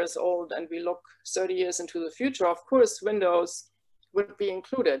 50 years old, and we look 30 years into the future. Of course, windows would be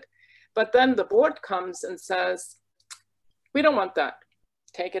included. But then the board comes and says, we don't want that.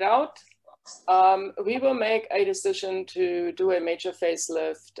 Take it out. We will make a decision to do a major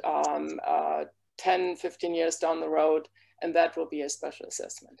facelift 10, 15 years down the road, and that will be a special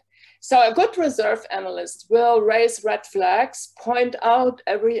assessment. So a good reserve analyst will raise red flags, point out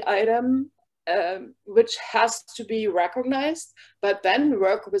every item which has to be recognized, but then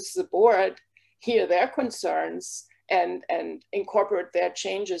work with the board, hear their concerns, and incorporate their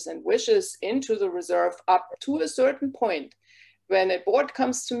changes and wishes into the reserve up to a certain point. When a board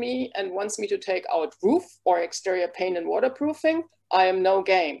comes to me and wants me to take out roof or exterior paint and waterproofing, I am no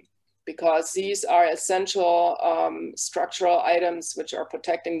game, because these are essential structural items which are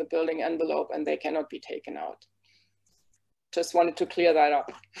protecting the building envelope, and they cannot be taken out. Just wanted to clear that up.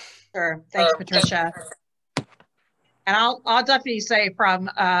 Sure, thanks, Patricia. And I'll definitely say from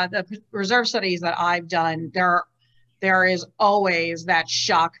the reserve studies that I've done, there is always that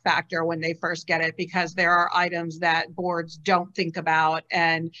shock factor when they first get it, because there are items that boards don't think about.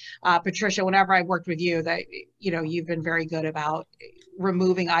 And Patricia, whenever I've worked with you, that you've been very good about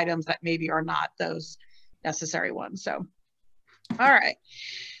removing items that maybe are not those necessary ones. So, all right.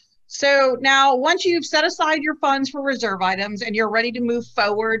 So now, once you've set aside your funds for reserve items and you're ready to move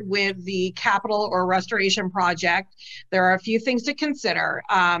forward with the capital or restoration project, there are a few things to consider.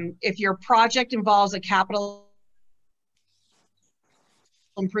 If your project involves a capital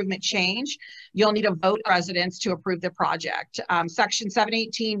improvement change, you'll need a vote of residents to approve the project. Section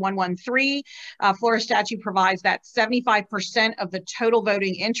 718.113 Florida statute provides that 75% of the total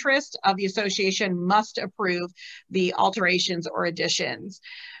voting interest of the association must approve the alterations or additions.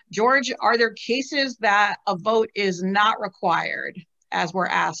 George, are there cases that a vote is not required, as we're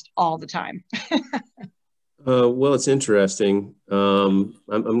asked all the time? Well, it's interesting. I'm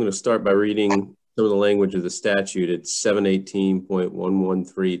going to start by reading some of the language of the statute. It's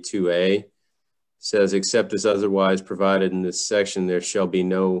 718.1132A. Says, except as otherwise provided in this section, there shall be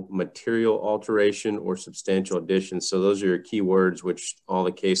no material alteration or substantial addition. So those are your key words, which all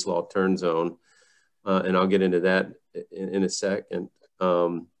the case law turns on. And I'll get into that in a second.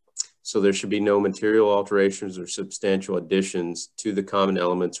 So there should be no material alterations or substantial additions to the common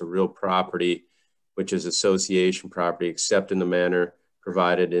elements of real property, which is association property, except in the manner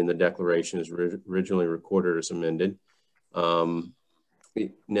provided in the declaration as originally recorded or as amended. Now,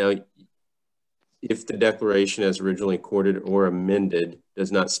 if the declaration as originally recorded or amended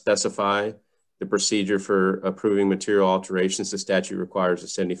does not specify the procedure for approving material alterations, the statute requires a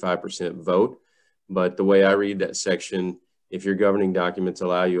 75% vote. But the way I read that section, if your governing documents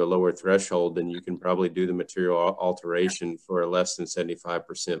allow you a lower threshold, then you can probably do the material alteration for a less than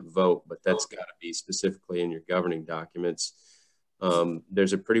 75% vote, but that's got to be specifically in your governing documents.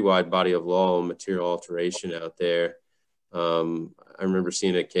 There's a pretty wide body of law on material alteration out there. I remember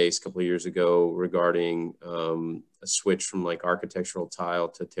seeing a case a couple of years ago regarding a switch from like architectural tile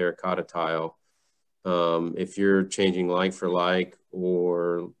to terracotta tile. If you're changing like for like,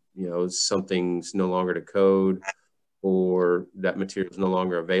 or something's no longer to code, or that material is no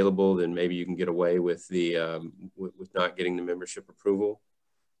longer available, then maybe you can get away with with not getting the membership approval.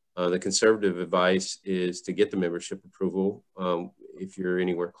 The conservative advice is to get the membership approval if you're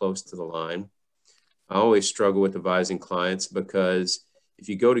anywhere close to the line. I always struggle with advising clients, because if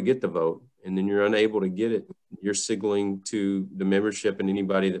you go to get the vote and then you're unable to get it, you're signaling to the membership and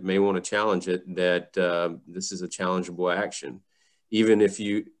anybody that may want to challenge it that this is a challengeable action, even if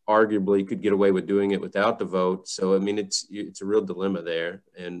you arguably could get away with doing it without the vote. So, I mean, it's a real dilemma there,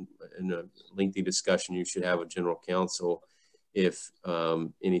 and in a lengthy discussion you should have with general counsel if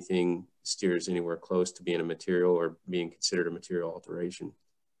anything steers anywhere close to being a material or being considered a material alteration.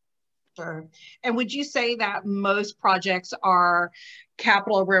 Sure. And would you say that most projects are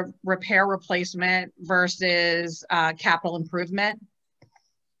capital repair replacement versus capital improvement?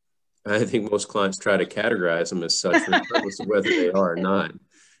 I think most clients try to categorize them as such, regardless of whether they are or not.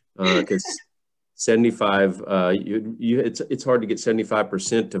 Because 75, it's hard to get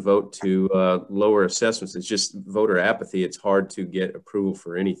 75% to vote to lower assessments. It's just voter apathy. It's hard to get approval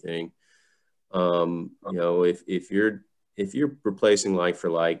for anything. If you're replacing like for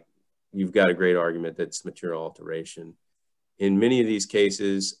like, you've got a great argument that's material alteration. In many of these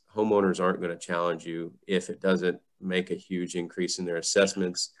cases, homeowners aren't going to challenge you if it doesn't make a huge increase in their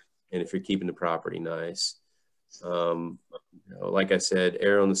assessments and if you're keeping the property nice. Like I said,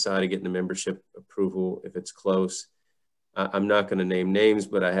 err on the side of getting the membership approval if it's close. I'm not going to name names,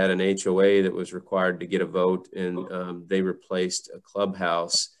 but I had an HOA that was required to get a vote, and they replaced a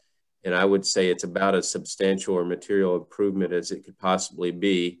clubhouse. And I would say it's about as substantial or material improvement as it could possibly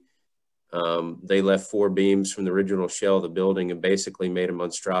be. They left 4 beams from the original shell of the building and basically made a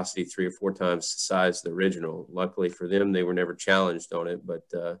monstrosity 3 or 4 times the size of the original. Luckily for them, they were never challenged on it, but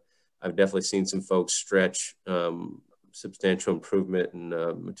I've definitely seen some folks stretch substantial improvement and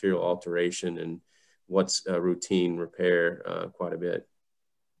material alteration and what's routine repair quite a bit.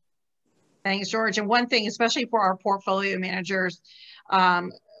 Thanks, George. And one thing, especially for our portfolio managers,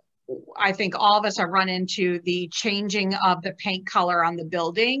 I think all of us have run into the changing of the paint color on the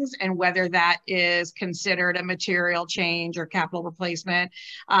buildings and whether that is considered a material change or capital replacement.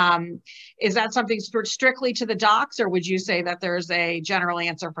 Is that something strictly to the docs, or would you say that there's a general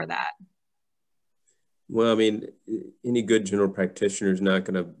answer for that? Well, I mean, any good general practitioner is not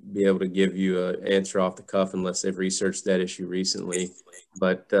going to be able to give you an answer off the cuff unless they've researched that issue recently.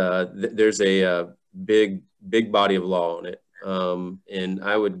 But there's a big body of law on it. And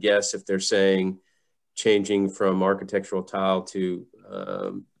I would guess if they're saying changing from architectural tile to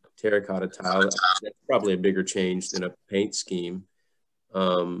terracotta tile, that's probably a bigger change than a paint scheme.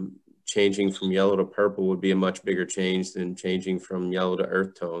 Changing from yellow to purple would be a much bigger change than changing from yellow to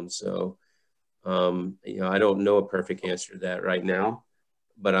earth tone. So, I don't know a perfect answer to that right now,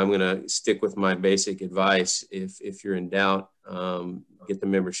 but I'm going to stick with my basic advice. If you're in doubt, get the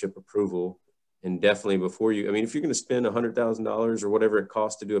membership approval. And definitely before you, I mean, if you're going to spend $100,000 or whatever it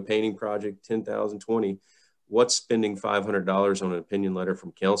costs to do a painting project, $10,000, $20,000, what's spending $500 on an opinion letter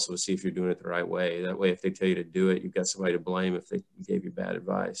from council to see if you're doing it the right way? That way, if they tell you to do it, you've got somebody to blame if they gave you bad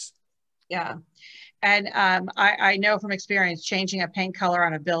advice. Yeah. And I know from experience, changing a paint color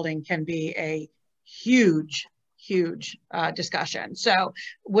on a building can be a huge discussion. So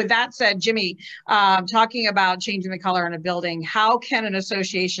with that said, Jimmy, talking about changing the color in a building, how can an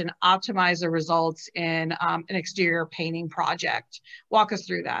association optimize the results in an exterior painting project? Walk us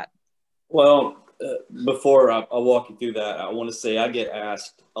through that. Well, before I walk you through that, I want to say I get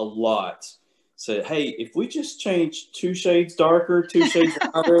asked a lot. Say, hey, if we just change 2 shades darker, 2 shades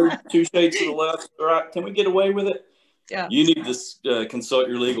lighter, 2 shades to the left, right, can we get away with it? Yeah. You need to consult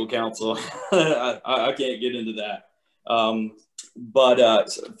your legal counsel. I can't get into that. But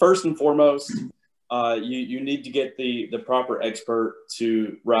first and foremost, you need to get the proper expert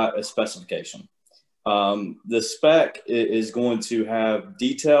to write a specification. The spec is going to have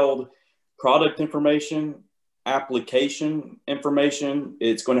detailed product information, application information.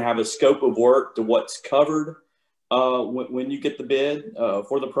 It's going to have a scope of work to what's covered when you get the bid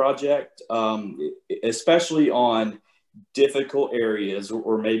for the project, especially on difficult areas,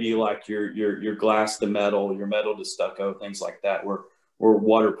 or maybe like your glass to metal, your metal to stucco, things like that, where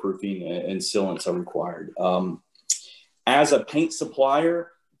waterproofing and sealants are required. As a paint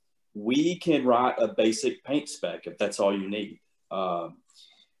supplier, we can write a basic paint spec if that's all you need.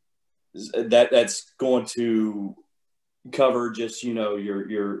 That's going to cover just,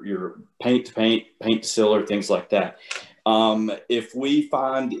 your paint to paint to sealer, things like that. If we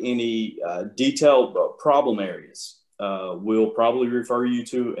find any detailed problem areas, we'll probably refer you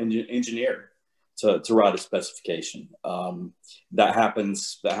to an engineer to write a specification. That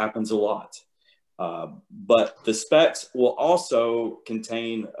happens a lot. But the specs will also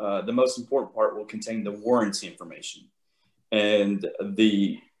contain, the most important part will contain the warranty information. And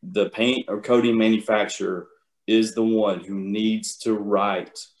the paint or coating manufacturer is the one who needs to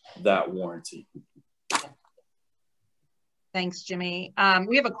write that warranty. Thanks, Jimmy.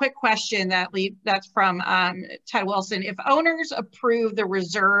 We have a quick question that's from Ted Wilson. If owners approve the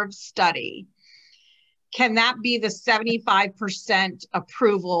reserve study, can that be the 75%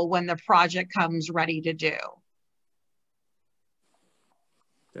 approval when the project comes ready to do?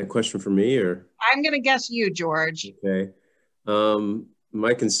 A question for me, or? I'm going to guess you, George. Okay.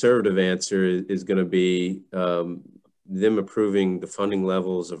 My conservative answer is going to be them approving the funding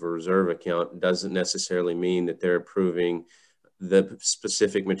levels of a reserve account doesn't necessarily mean that they're approving the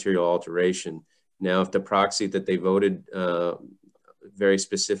specific material alteration. Now, if the proxy that they voted very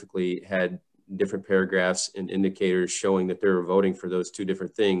specifically had different paragraphs and indicators showing that they were voting for those two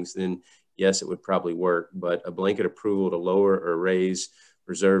different things, then yes, it would probably work. But a blanket approval to lower or raise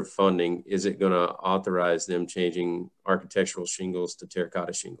reserve funding isn't going to authorize them changing architectural shingles to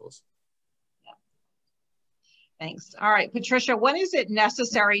terracotta shingles. Thanks. All right, Patricia, when is it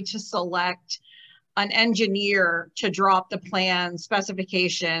necessary to select an engineer to draw up the plans,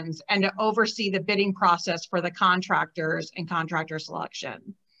 specifications, and to oversee the bidding process for the contractors and contractor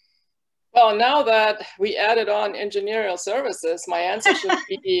selection? Well, now that we added on engineering services, my answer should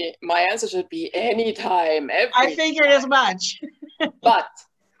be anytime, every I figured time. As much. But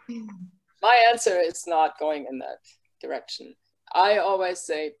my answer is not going in that direction. I always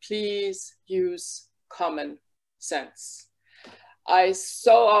say, please use common sense. I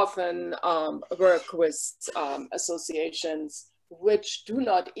so often work with associations which do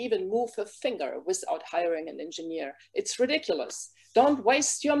not even move a finger without hiring an engineer. It's ridiculous. Don't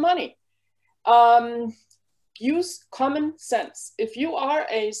waste your money. Use common sense. If you are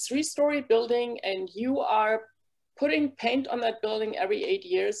a 3-story building and you are putting paint on that building every 8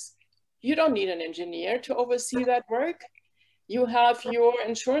 years, you don't need an engineer to oversee that work. You have your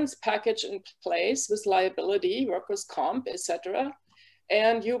insurance package in place with liability, workers' comp, etc.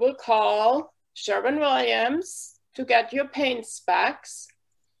 And you will call Sherwin-Williams to get your paint specs.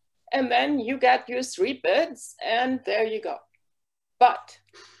 And then you get your 3 bids and there you go. But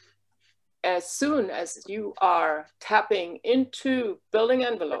as soon as you are tapping into building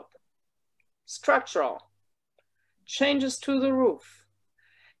envelope, structural, changes to the roof,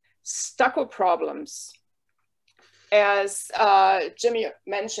 stucco problems, as Jimmy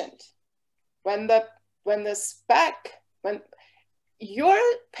mentioned, when your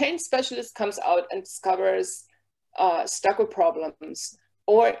paint specialist comes out and discovers stucco problems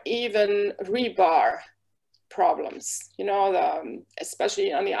or even rebar problems, you know,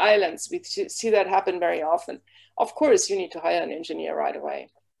 especially on the islands, we see that happen very often. Of course, you need to hire an engineer right away.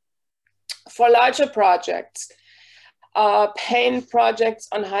 For larger projects, paint projects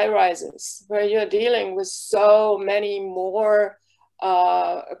on high rises, where you're dealing with so many more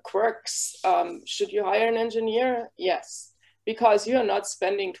quirks, should you hire an engineer? Yes, because you're not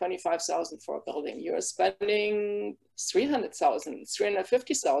spending $25,000 for a building. You're spending $300,000,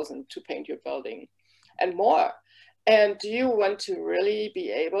 $350,000 to paint your building and more. And do you want to really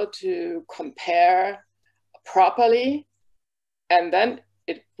be able to compare properly? And then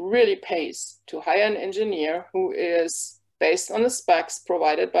it really pays to hire an engineer who is based on the specs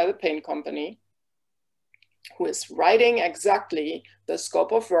provided by the paint company, who is writing exactly the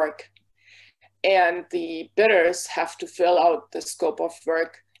scope of work, and the bidders have to fill out the scope of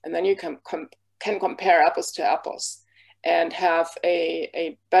work, and then you can compare apples to apples and have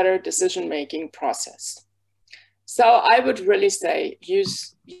a better decision-making process. So I would really say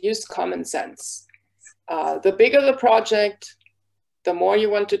use common sense. The bigger the project, the more you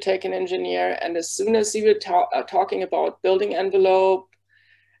want to take an engineer, and as soon as you are talking about building envelope,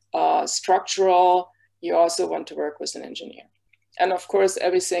 structural, you also want to work with an engineer. And of course,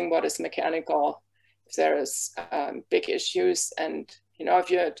 everything what is mechanical, if there is big issues, and you know, if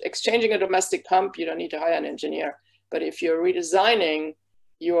you're exchanging a domestic pump, you don't need to hire an engineer. But if you're redesigning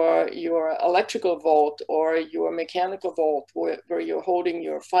your electrical vault or your mechanical vault, where you're holding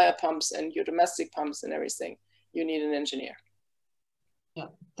your fire pumps and your domestic pumps and everything, you need an engineer. Yeah,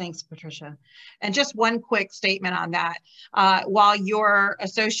 thanks, Patricia. And just one quick statement on that. While your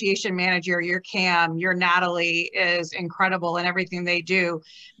association manager, your CAM, your Natalie is incredible in everything they do,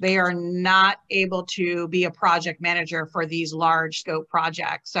 they are not able to be a project manager for these large scope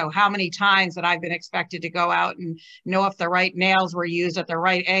projects. So how many times that I've been expected to go out and know if the right nails were used at the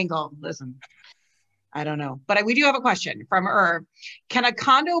right angle? Listen, I don't know, but we do have a question from Irv. Can a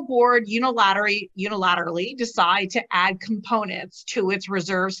condo board unilaterally decide to add components to its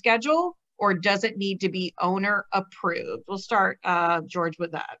reserve schedule, or does it need to be owner approved? We'll start, George,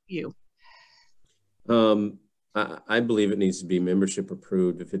 with that. You. I believe it needs to be membership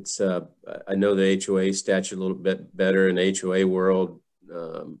approved. If it's, I know the HOA statute a little bit better. In the HOA world,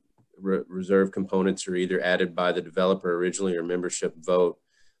 reserve components are either added by the developer originally or membership vote.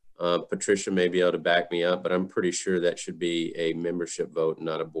 Patricia may be able to back me up, but I'm pretty sure that should be a membership vote,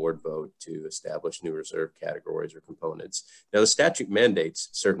 not a board vote, to establish new reserve categories or components. Now, the statute mandates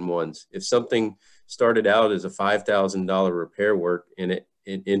certain ones. If something started out as a $5,000 repair work and it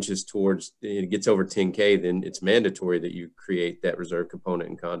inches towards, it gets over 10K, then it's mandatory that you create that reserve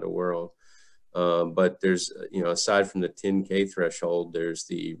component in condo world. But there's, aside from the 10K threshold, there's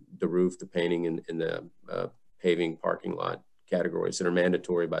the roof, the painting, and the paving, parking lot categories that are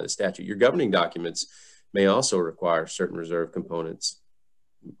mandatory by the statute. Your governing documents may also require certain reserve components.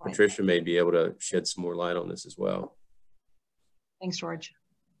 Right. Patricia may be able to shed some more light on this as well. Thanks, George.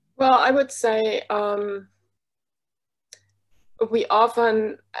 Well, I would say we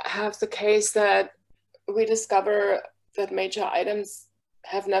often have the case that we discover that major items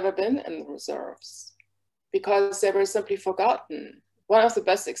have never been in the reserves because they were simply forgotten. One of the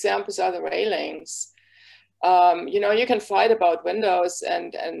best examples are the railings. You can fight about windows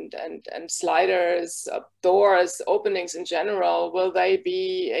and sliders, doors, openings in general. Will they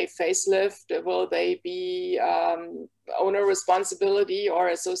be a facelift? Will they be owner responsibility or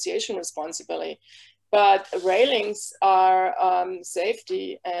association responsibility? But railings are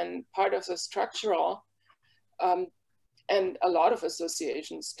safety and part of the structural. And a lot of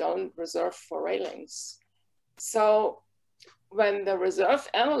associations don't reserve for railings. So when the reserve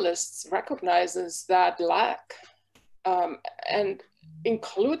analysts recognizes that lack and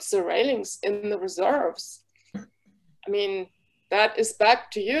includes the railings in the reserves, I mean, that is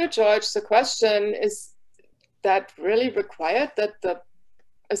back to you, George. The question is that really required that the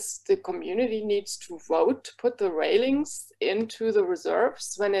community needs to vote to put the railings into the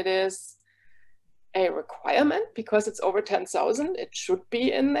reserves when it is a requirement because it's over 10,000, it should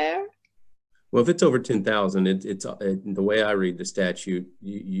be in there? Well, if it's over 10,000, it's the way I read the statute,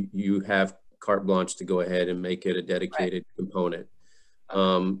 you have carte blanche to go ahead and make it a dedicated component.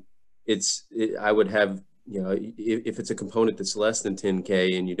 I would have, if it's a component that's less than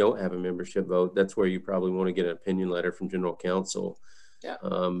 10K and you don't have a membership vote, that's where you probably want to get an opinion letter from general counsel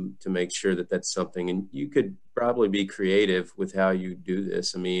to make sure that that's something. And you could probably be creative with how you do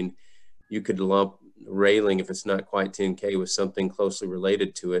this. I mean, you could lump railing, if it's not quite 10K, with something closely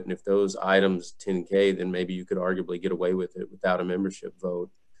related to it. And if those items 10K, then maybe you could arguably get away with it without a membership vote.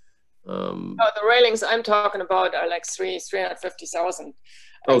 The railings I'm talking about are like 350,000.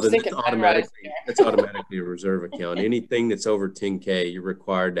 Oh, then that's automatically a reserve account. Anything that's over 10K, you're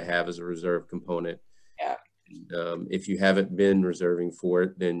required to have as a reserve component. Yeah. If you haven't been reserving for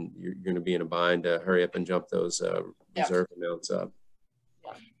it, then you're going to be in a bind to hurry up and jump those reserve amounts up.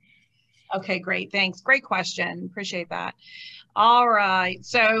 Okay, great. Thanks. Great question. Appreciate that. All right.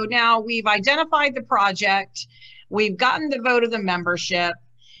 So now we've identified the project. We've gotten the vote of the membership.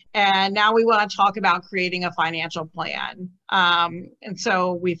 And now we want to talk about creating a financial plan. And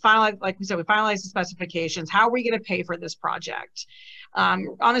so we finalized, like we said, we finalized the specifications. How are we going to pay for this project? On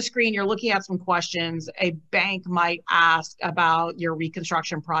the screen, you're looking at some questions a bank might ask about your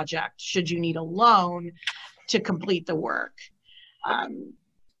reconstruction project. Should you need a loan to complete the work?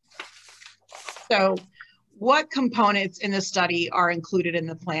 So what components in the study are included in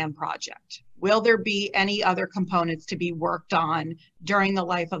the plan project? Will there be any other components to be worked on during the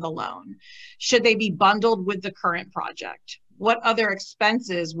life of the loan? Should they be bundled with the current project? What other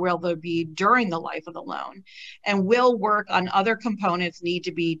expenses will there be during the life of the loan? And will work on other components need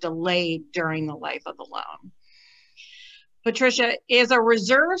to be delayed during the life of the loan? Patricia, is a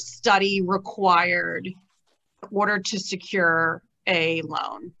reserve study required in order to secure a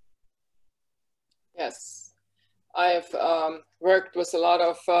loan? Yes, I've worked with a lot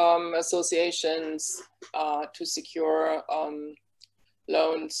of associations to secure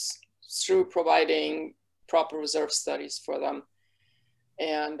loans through providing proper reserve studies for them,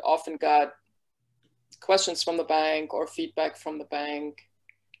 and often got questions from the bank or feedback from the bank.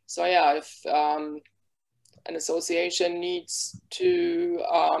 So yeah, if an association needs to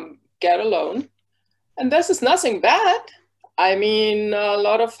get a loan, and this is nothing bad. I mean, a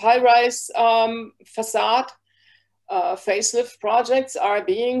lot of high-rise facade facelift projects are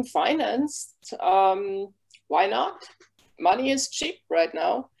being financed. Why not? Money is cheap right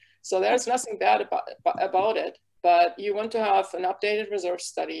now, so there's nothing bad about it. But you want to have an updated reserve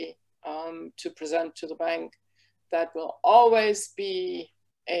study to present to the bank, that will always be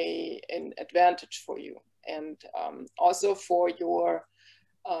an advantage for you. And also for your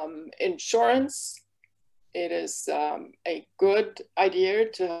insurance, it is a good idea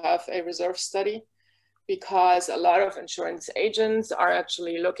to have a reserve study, because a lot of insurance agents are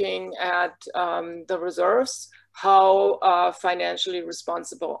actually looking at the reserves. How financially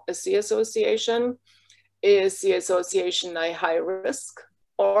responsible is the association? Is the association a high risk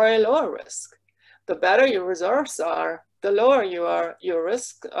or a lower risk? The better your reserves are, the lower your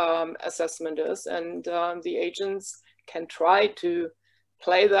risk assessment is, and the agents can try to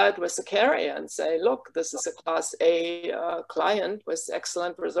play that with the carrier and say, look, this is a Class A client with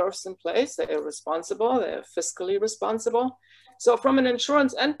excellent reserves in place. They are responsible, they are fiscally responsible. So from an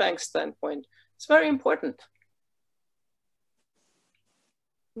insurance and bank standpoint, it's very important.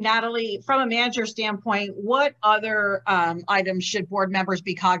 Natalie, from a manager standpoint, what other items should board members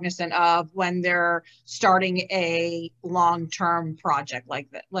be cognizant of when they're starting a long-term project like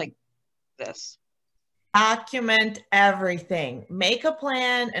this? Document everything. Make a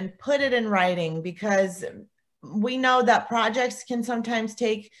plan and put it in writing, because we know that projects can sometimes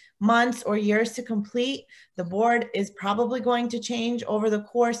take months or years to complete. The board is probably going to change over the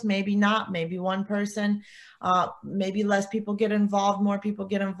course, maybe not, maybe one person, maybe less people get involved, more people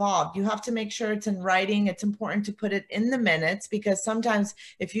get involved. You have to make sure it's in writing. It's important to put it in the minutes, because sometimes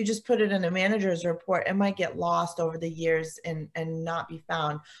if you just put it in a manager's report, it might get lost over the years and not be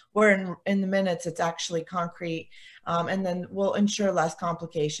found. Where in the minutes, it's actually concrete, and then we'll ensure less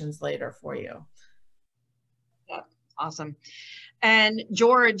complications later for you. Awesome. And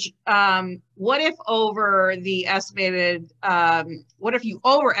George, what if over the estimated, what if you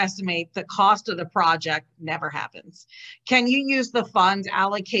overestimate the cost of the project never happens? Can you use the funds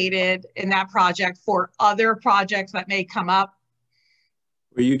allocated in that project for other projects that may come up?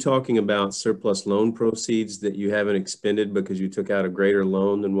 Were you talking about surplus loan proceeds that you haven't expended because you took out a greater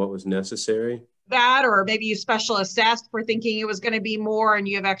loan than what was necessary? That, or maybe you special assessed for thinking it was going to be more and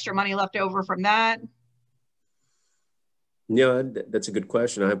you have extra money left over from that? Yeah, that's a good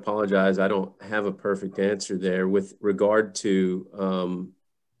question. I apologize. I don't have a perfect answer there. With regard to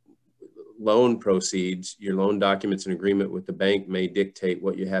loan proceeds, your loan documents and agreement with the bank may dictate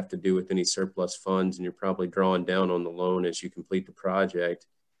what you have to do with any surplus funds, and you're probably drawing down on the loan as you complete the project.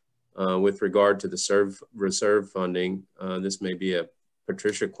 With regard to the reserve funding, this may be a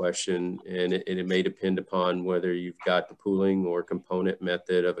Patricia question, and it may depend upon whether you've got the pooling or component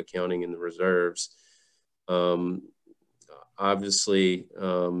method of accounting in the reserves. Obviously,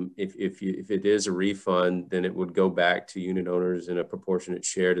 if it is a refund, then it would go back to unit owners in a proportionate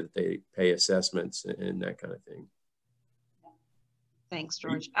share that they pay assessments and that kind of thing. Thanks,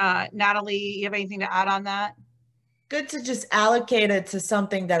 George. Natalie, you have anything to add on that? Good to just allocate it to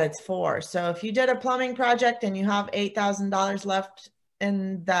something that it's for. So if you did a plumbing project and you have $8,000 left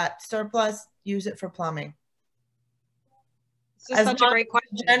in that surplus, use it for plumbing. This is such a great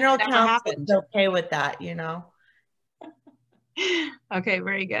question. General counsel is okay with that, you know. Okay,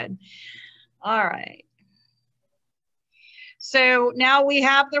 very good. All right. So now we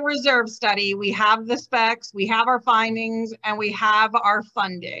have the reserve study, we have the specs, we have our findings, and we have our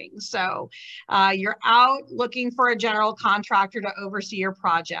funding. So you're out looking for a general contractor to oversee your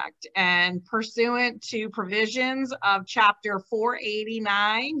project, and pursuant to provisions of Chapter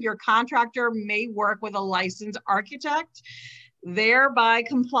 489, your contractor may work with a licensed architect, thereby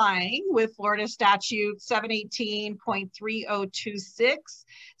complying with Florida Statute 718.3026,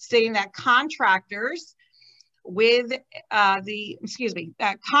 stating that contractors with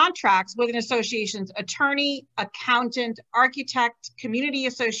contracts with an association's attorney, accountant, architect, community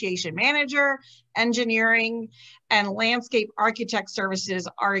association manager, engineering, and landscape architect services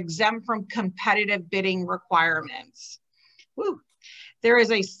are exempt from competitive bidding requirements. Woo. There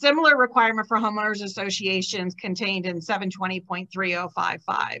is a similar requirement for homeowners associations contained in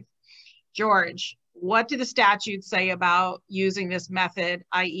 720.3055. George, what do the statutes say about using this method,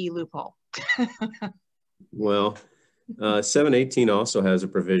 i.e. loophole? Well, 718 also has a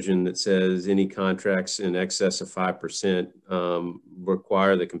provision that says any contracts in excess of 5%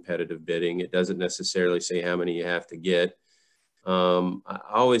 require the competitive bidding. It doesn't necessarily say how many you have to get. I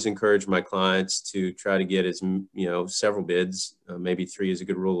always encourage my clients to try to get several bids. Maybe 3 is a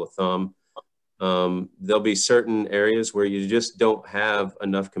good rule of thumb. There'll be certain areas where you just don't have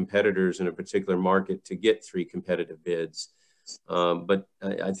enough competitors in a particular market to get 3 competitive bids. But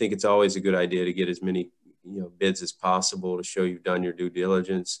I think it's always a good idea to get as many bids as possible to show you've done your due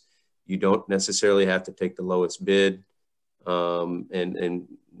diligence. You don't necessarily have to take the lowest bid, and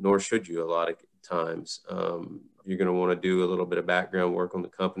nor should you a lot of times. You're going to want to do a little bit of background work on the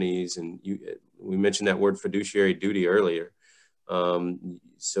companies. And we mentioned that word fiduciary duty earlier.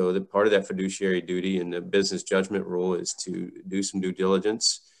 So the part of that fiduciary duty and the business judgment rule is to do some due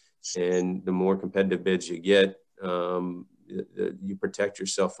diligence. And the more competitive bids you get, you protect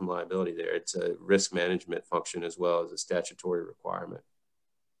yourself from liability there. It's a risk management function as well as a statutory requirement.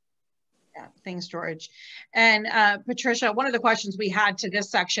 Yeah, thanks, George. And Patricia, one of the questions we had to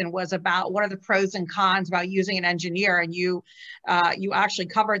this section was about what are the pros and cons about using an engineer, and you actually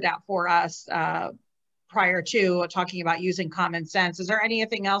covered that for us prior to talking about using common sense. Is there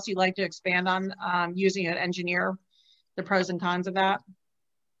anything else you'd like to expand on using an engineer, the pros and cons of that?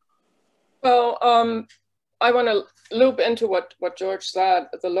 Well, I want to loop into what George said.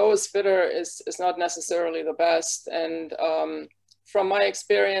 The lowest bidder is not necessarily the best. And from my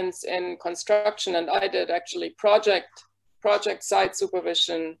experience in construction, and I did actually project site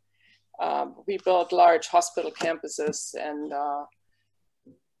supervision, we built large hospital campuses, and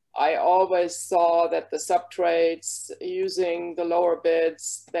I always saw that the subtrades using the lower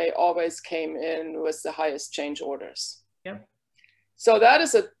bids, they always came in with the highest change orders. Yep. So that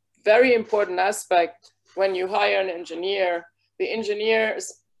is a very important aspect when you hire an engineer. The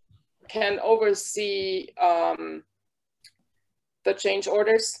engineers can oversee the change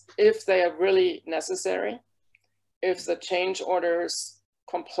orders if they are really necessary, if the change orders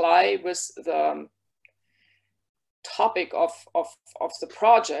comply with the topic of the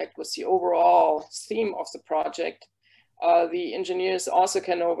project, with the overall theme of the project. The engineers also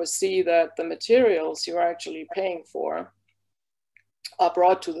can oversee that the materials you're actually paying for are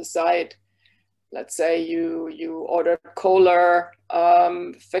brought to the site. Let's say you order Kohler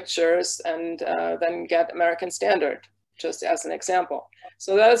fixtures and then get American Standard, just as an example.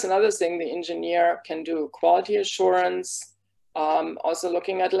 So that is another thing the engineer can do. Quality assurance, also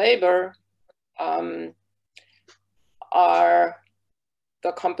looking at labor. Are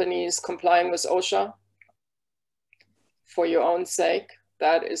the companies complying with OSHA? For your own sake,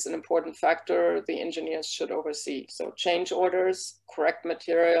 that is an important factor the engineers should oversee. So change orders, correct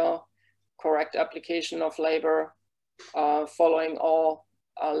material, correct application of labor, following all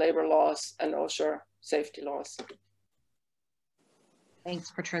labor laws and OSHA safety laws.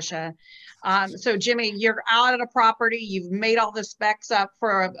 Thanks, Patricia. So Jimmy, you're out at a property, you've made all the specs up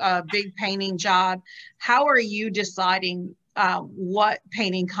for a big painting job. How are you deciding what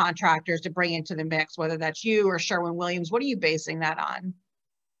painting contractors to bring into the mix, whether that's you or Sherwin-Williams? What are you basing that on?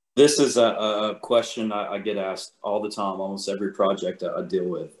 This is a question I get asked all the time, almost every project I deal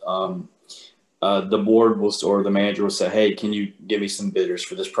with. The board will, or the manager will say, hey, can you give me some bidders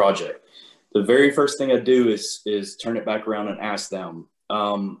for this project? The very first thing I do is turn it back around and ask them,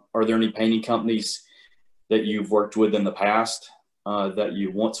 are there any painting companies that you've worked with in the past that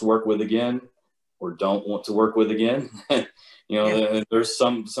you want to work with again or don't want to work with again? Yeah. There's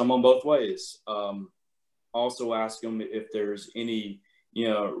some on both ways. Also ask them if there's any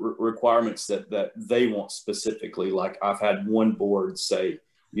requirements that they want specifically. Like I've had one board say,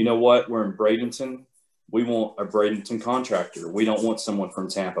 you know what, we're in Bradenton. We want a Bradenton contractor. We don't want someone from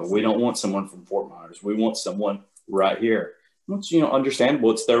Tampa. We don't want someone from Fort Myers. We want someone right here. Which,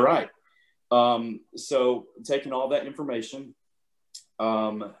 understandable. It's their right. So taking all that information,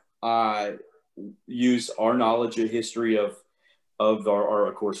 I use our knowledge and history of our,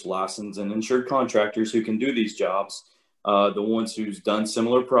 of course, licensed and insured contractors who can do these jobs. The ones who's done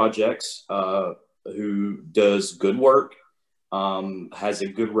similar projects, who does good work, has a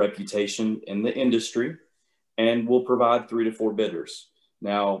good reputation in the industry, and will provide 3 to 4 bidders.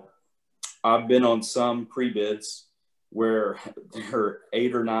 Now, I've been on some pre-bids where there are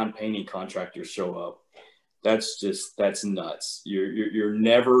 8 or 9 painting contractors show up. That's nuts. You're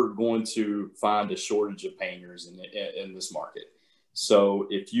never going to find a shortage of painters in this market. So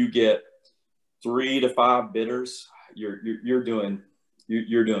if you get 3 to 5 bidders, you're doing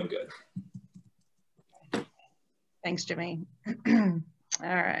good. Thanks, Jimmy. All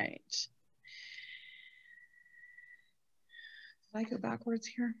right. Did I go backwards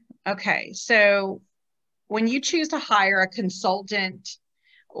here? Okay, so when you choose to hire a consultant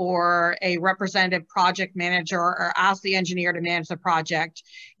or a representative project manager or ask the engineer to manage the project,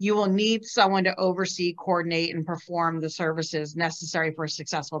 you will need someone to oversee, coordinate, and perform the services necessary for a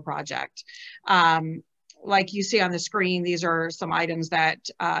successful project. Like you see on the screen, these are some items that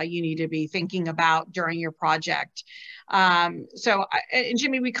you need to be thinking about during your project. And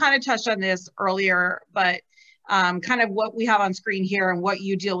Jimmy, we kind of touched on this earlier, but kind of what we have on screen here and what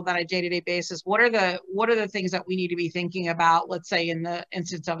you deal with on a day-to-day basis, what are the things that we need to be thinking about, let's say in the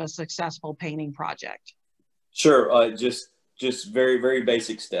instance of a successful painting project? Sure. Just just very, very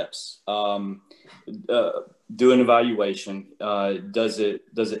basic steps. Do an evaluation. Does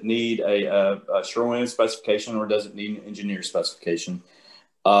it need a shoreline specification, or does it need an engineer specification?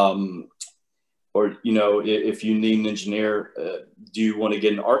 Or, you know, if you need an engineer, do you want to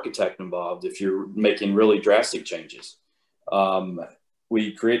get an architect involved if you're making really drastic changes?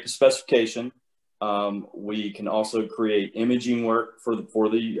 We create the specification. We can also create imaging work for the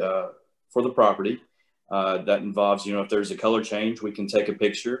property. That involves, you know, if there's a color change, we can take a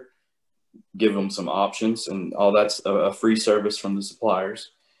picture, give them some options, and all that's a free service from the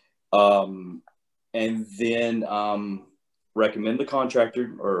suppliers. And then recommend the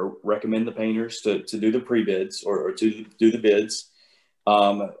contractor or recommend the painters to do the pre-bids or to do the bids.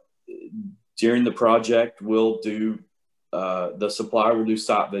 During the project, we'll do, the supplier will do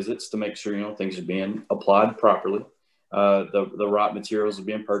site visits to make sure, you know, things are being applied properly. The right materials are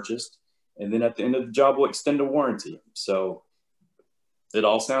being purchased. And then at the end of the job, we'll extend a warranty. So it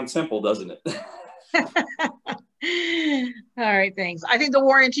all sounds simple, doesn't it? All right, thanks. I think the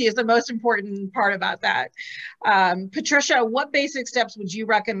warranty is the most important part about that. Patricia, what basic steps would you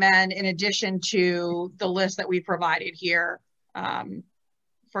recommend in addition to the list that we provided here?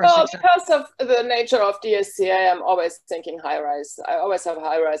 Well, because of the nature of DSCA, I'm always thinking high-rise. I always have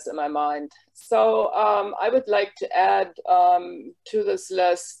high-rise in my mind. So I would like to add to this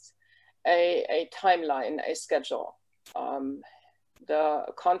list a timeline, a schedule. The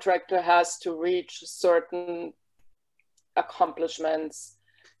contractor has to reach certain accomplishments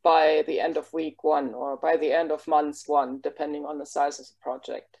by the end of week 1 or by the end of month 1, depending on the size of the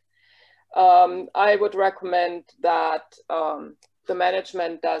project. I would recommend that the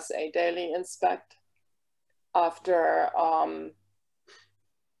management does a daily inspect after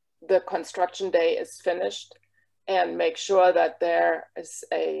the construction day is finished, and make sure that there is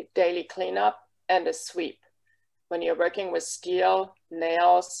a daily cleanup and a sweep. When you're working with steel,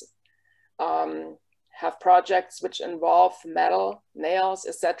 nails, have projects which involve metal, nails,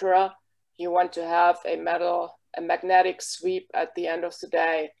 etc., you want to have a magnetic sweep at the end of the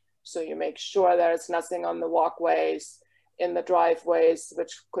day. So you make sure there is nothing on the walkways, in the driveways,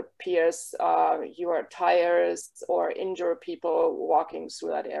 which could pierce your tires or injure people walking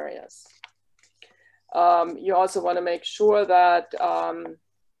through that areas. You also want to make sure that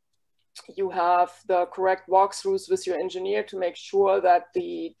you have the correct walkthroughs with your engineer to make sure that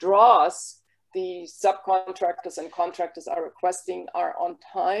the draws the subcontractors and contractors are requesting are on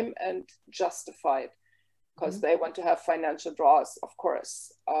time and justified, because they want to have financial draws, of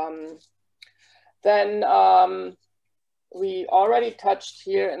course. Then we already touched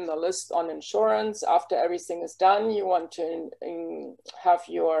here in the list on insurance. After everything is done, you want to have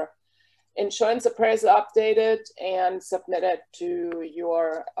your insurance appraisal updated and submitted to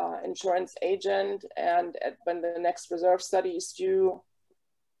your insurance agent. And when the next reserve study is due,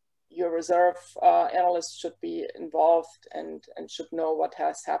 your reserve analyst should be involved and should know what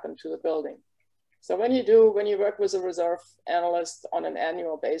has happened to the building. So when you work with a reserve analyst on an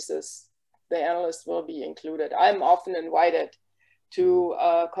annual basis, the analyst will be included. I'm often invited to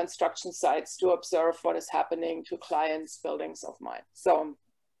construction sites to observe what is happening to clients' buildings of mine. So,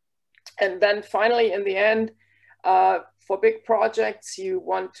 and then finally, in the end, for big projects, you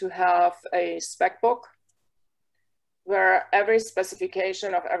want to have a spec book where every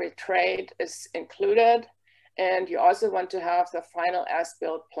specification of every trade is included. And you also want to have the final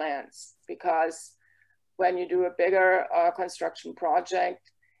as-built plans, because when you do a bigger construction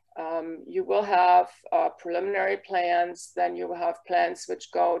project, you will have preliminary plans, then you will have plans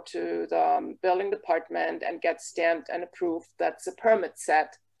which go to the building department and get stamped and approved. That's a permit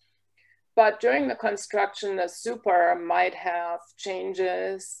set. But during the construction, the super might have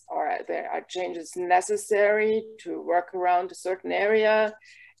changes, or there are changes necessary to work around a certain area,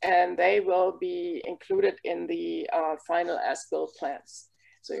 and they will be included in the final as-built plans.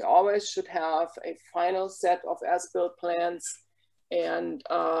 So you always should have a final set of as-built plans and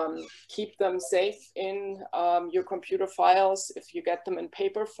keep them safe in your computer files. If you get them in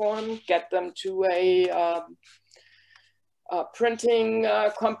paper form, get them to a printing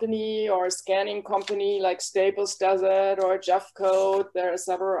company or a scanning company like Staples does it, or Jeffcoat. There are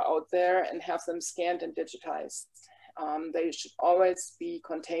several out there, and have them scanned and digitized. They should always be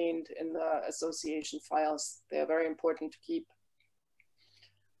contained in the association files. They are very important to keep.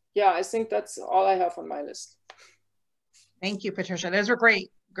 Yeah, I think that's all I have on my list. Thank you, Patricia. Those were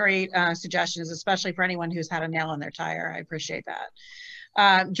great suggestions, especially for anyone who's had a nail in their tire. I appreciate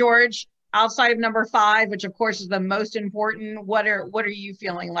that. George, outside of number 5, which of course is the most important, what are you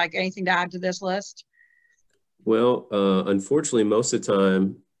feeling like? Anything to add to this list? Well, unfortunately, most of the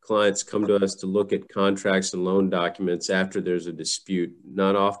time, clients come to us to look at contracts and loan documents after there's a dispute.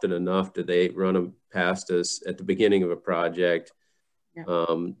 Not often enough do they run them past us at the beginning of a project. Yeah.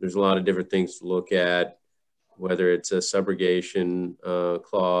 There's a lot of different things to look at, whether it's a subrogation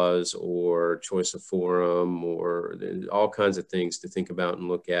clause or choice of forum, or all kinds of things to think about and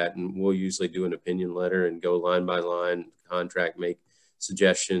look at. And we'll usually do an opinion letter and go line by line, contract, make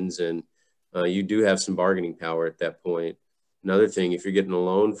suggestions, and you do have some bargaining power at that point. Another thing, if you're getting a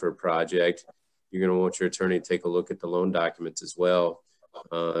loan for a project, you're going to want your attorney to take a look at the loan documents as well.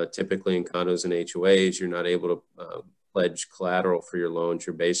 Typically in condos and HOAs, you're not able to pledge collateral for your loans.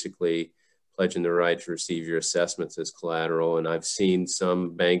 You're basically pledging the right to receive your assessments as collateral. And I've seen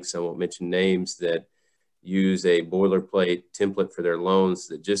some banks, I won't mention names, that use a boilerplate template for their loans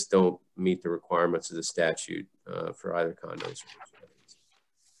that just don't meet the requirements of the statute for either condos.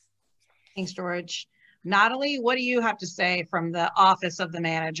 Thanks, George. Natalie, what do you have to say from the office of the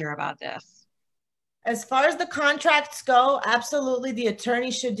manager about this? As far as the contracts go, absolutely, the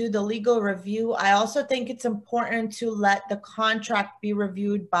attorney should do the legal review. I also think it's important to let the contract be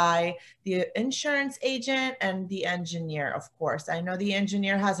reviewed by the insurance agent and the engineer, of course. I know the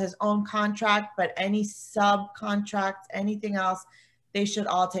engineer has his own contract, but any subcontracts, anything else, they should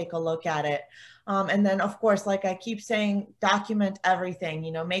all take a look at it. And then, of course, like I keep saying, document everything,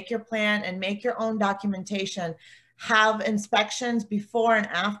 you know, make your plan and make your own documentation. Have inspections before and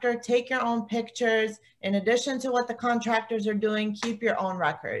after, take your own pictures. In addition to what the contractors are doing, keep your own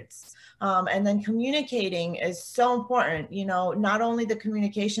records. And then communicating is so important, you know, not only the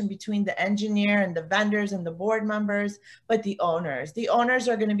communication between the engineer and the vendors and the board members, but the owners. The owners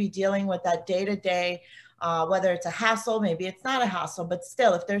are going to be dealing with that day-to-day, whether it's a hassle, maybe it's not a hassle, but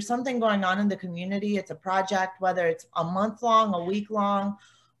still, if there's something going on in the community, it's a project, whether it's a month long, a week long,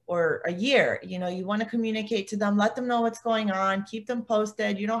 or a year, you know, you want to communicate to them, let them know what's going on, keep them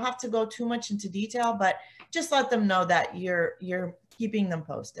posted. You don't have to go too much into detail, but just let them know that you're keeping them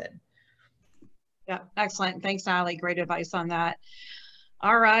posted. Yeah, excellent. Thanks, Natalie. Great advice on that.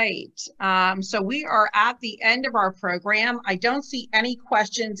 All right. So we are at the end of our program. I don't see any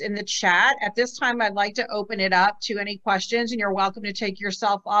questions in the chat. At this time, I'd like to open it up to any questions, and you're welcome to take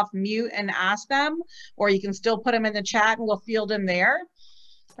yourself off mute and ask them, or you can still put them in the chat and we'll field them there.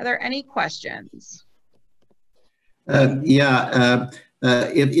 Are there any questions? If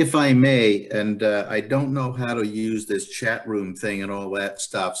I may, and I don't know how to use this chat room thing and all that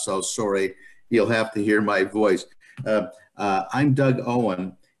stuff, so sorry, you'll have to hear my voice. I'm Doug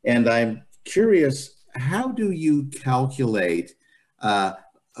Owen, and I'm curious, how do you calculate a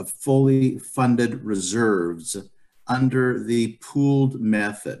fully funded reserves under the pooled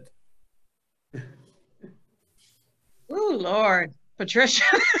method? Oh, Lord. Patricia,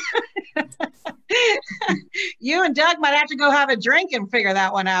 you and Doug might have to go have a drink and figure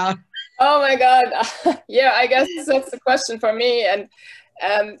that one out. Oh my God. Yeah, I guess that's the question for me. And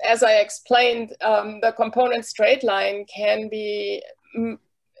as I explained, the component straight line can be,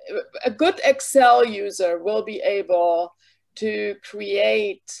 a good Excel user will be able to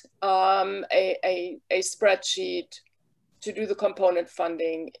create a spreadsheet to do the component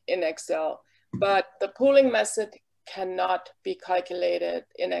funding in Excel. But the pooling method cannot be calculated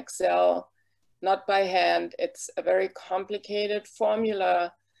in Excel, not by hand. It's a very complicated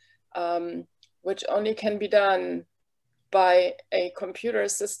formula, which only can be done by a computer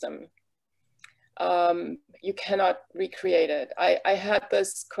system. You cannot recreate it. I had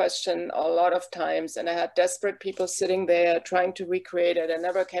this question a lot of times, and I had desperate people sitting there trying to recreate it and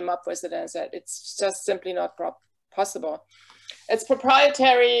never came up with it, and I said, it's just simply not possible. It's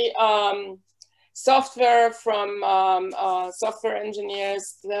proprietary software from software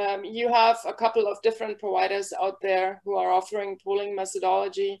engineers. You have a couple of different providers out there who are offering pooling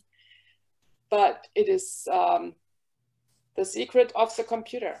methodology, but it is the secret of the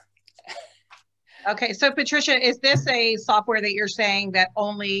computer. Okay, so Patricia, is this a software that you're saying that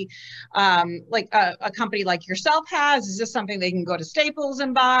only like a company like yourself has? Is this something they can go to Staples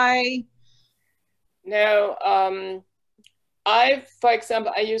and buy? No, for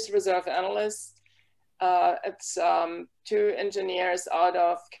example, I use Reserve Analyst. It's two engineers out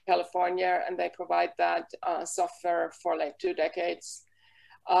of California, and they provide that software for like 2 decades.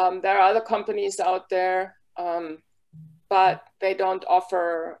 There are other companies out there, but they don't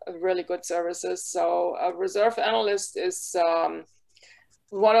offer really good services. So a Reserve Analyst is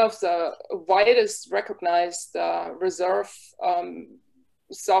one of the widest recognized reserve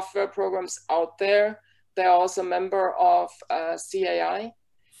software programs out there. They're also a member of CAI,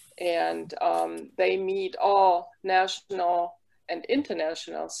 and they meet all national and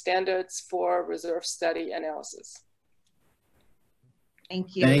international standards for reserve study analysis.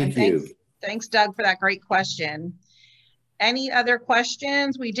 Thank you. Thank you. Thanks, Doug, for that great question. Any other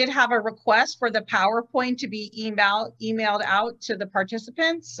questions? We did have a request for the PowerPoint to be emailed out to the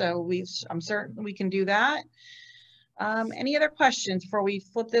participants. So I'm certain we can do that. Any other questions before we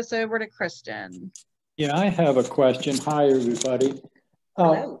flip this over to Kristen? Yeah, I have a question. Hi, everybody.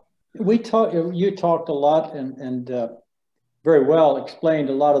 Hello. You talked a lot and very well explained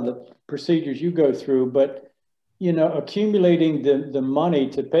a lot of the procedures you go through, but you know, accumulating the money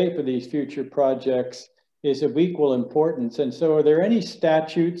to pay for these future projects is of equal importance. And so are there any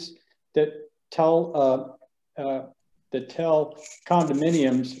statutes that tell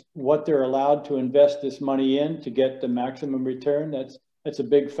condominiums what they're allowed to invest this money in to get the maximum return? That's a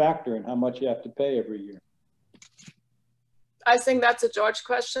big factor in how much you have to pay every year. I think that's a George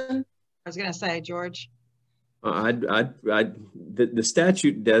question. I was going to say, George. The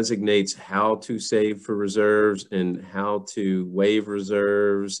statute designates how to save for reserves and how to waive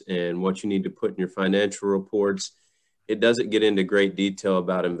reserves and what you need to put in your financial reports. It doesn't get into great detail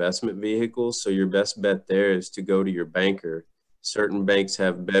about investment vehicles. So your best bet there is to go to your banker. Certain banks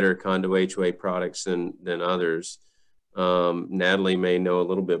have better condo HOA products than others. Natalie may know a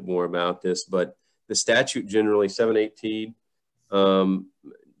little bit more about this, but the statute generally 718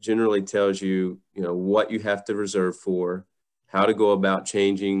 generally tells you, what you have to reserve for, how to go about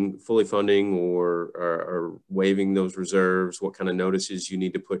changing, fully funding or waiving those reserves, what kind of notices you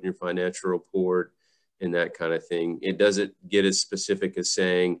need to put in your financial report and that kind of thing. It doesn't get as specific as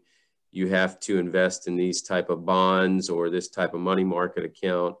saying you have to invest in these type of bonds or this type of money market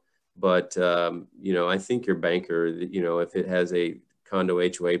account. But, I think your banker, if it has a condo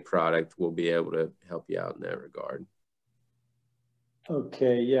HOA product, will be able to help you out in that regard.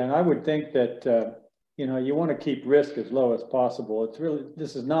 Okay, yeah, and I would think that, you want to keep risk as low as possible.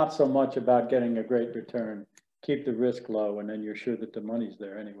 This is not so much about getting a great return. Keep the risk low and then you're sure that the money's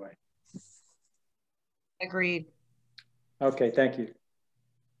there anyway. Agreed. Okay, thank you.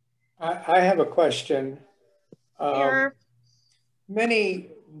 I have a question. Many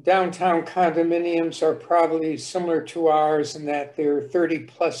downtown condominiums are probably similar to ours in that they're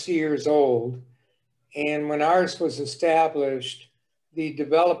 30+ years old. And when ours was established, the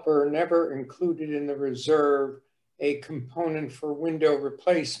developer never included in the reserve a component for window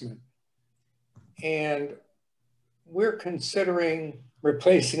replacement. And we're considering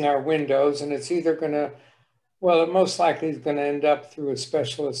replacing our windows, and it's either gonna, well, it most likely is gonna end up through a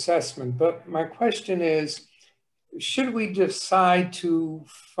special assessment. But my question is, should we decide to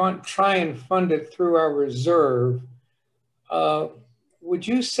try and fund it through our reserve, would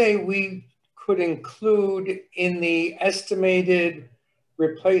you say we could include in the estimated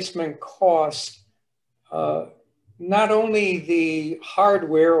replacement cost, not only the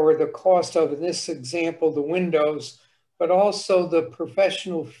hardware or the cost of, in this example, the windows, but also the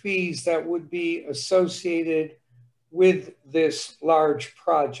professional fees that would be associated with this large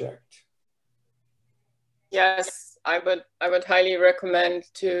project? Yes, I would highly recommend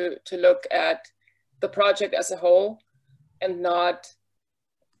to look at the project as a whole and not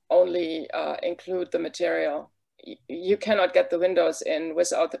only include the material. You cannot get the windows in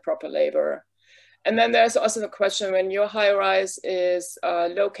without the proper labor. And then there's also the question, when your high rise is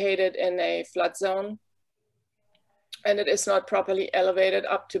located in a flood zone and it is not properly elevated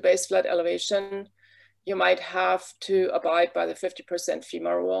up to base flood elevation, you might have to abide by the 50%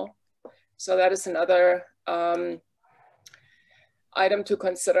 FEMA rule. So that is another item to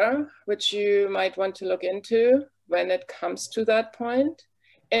consider, which you might want to look into when it comes to that point.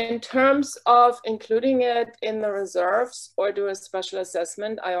 In terms of including it in the reserves or do a special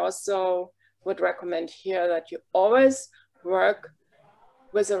assessment, I also would recommend here that you always work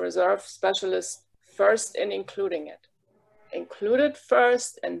with a reserve specialist first in including it. Include it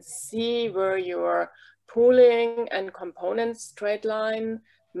first and see where your pooling and component straight line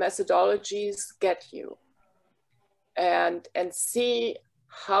methodologies get you. And see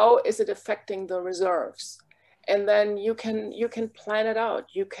how is it affecting the reserves. And then you can plan it out.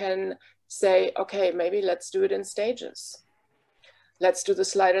 You can say, okay, maybe let's do it in stages. Let's do the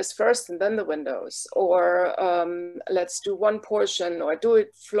sliders first and then the windows, or let's do one portion or do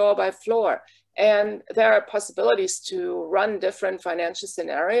it floor by floor. And there are possibilities to run different financial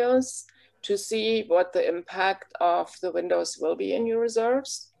scenarios to see what the impact of the windows will be in your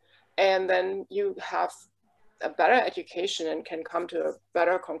reserves. And then you have a better education and can come to a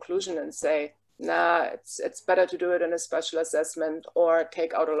better conclusion and say, nah, it's better to do it in a special assessment or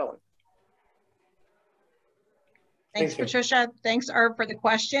take out a loan. Thanks, Patricia. Thanks, Irv, for the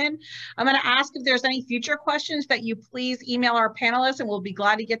question. I'm going to ask if there's any future questions that you please email our panelists, and we'll be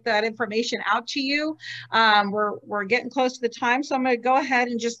glad to get that information out to you. We're getting close to the time, so I'm going to go ahead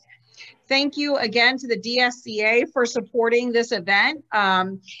and just thank you again to the DSCA for supporting this event,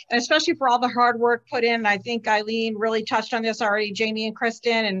 and especially for all the hard work put in. I think Eileen really touched on this already, Jamie and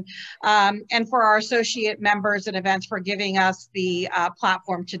Kristen, and for our associate members and events for giving us the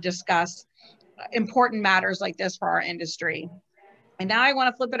platform to discuss important matters like this for our industry. And now I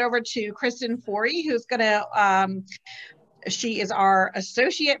want to flip it over to Kristen Forey, who's going to, she is our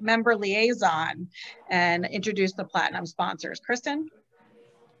associate member liaison, and introduce the platinum sponsors. Kristen?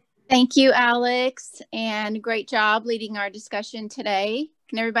 Thank you, Alex, and great job leading our discussion today.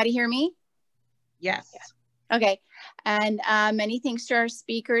 Can everybody hear me? Yes. Okay, and many thanks to our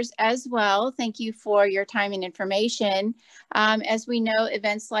speakers as well. Thank you for your time and information. As we know,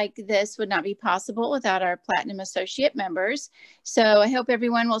 events like this would not be possible without our Platinum Associate members. So I hope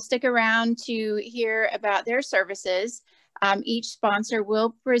everyone will stick around to hear about their services. Each sponsor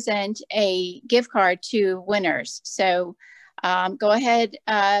will present a gift card to winners. So go ahead,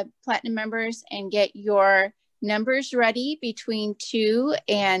 Platinum members, and get your numbers ready between 2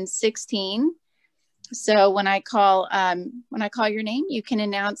 and 16. So when I call your name, you can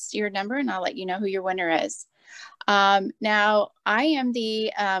announce your number, and I'll let you know who your winner is. Now, I am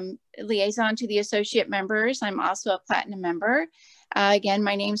the liaison to the associate members. I'm also a platinum member. Again,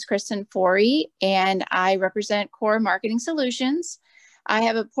 my name's Kristen Forey, and I represent Core Marketing Solutions. I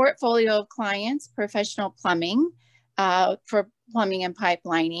have a portfolio of clients: Professional Plumbing for plumbing and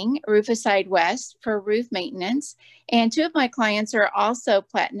pipelining, Rooficide West for roof maintenance, and 2 of my clients are also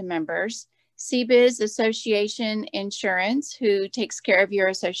platinum members: CBiz Association Insurance, who takes care of your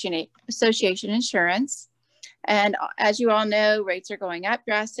association insurance. And as you all know, rates are going up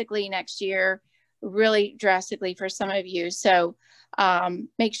drastically next year, really drastically for some of you. So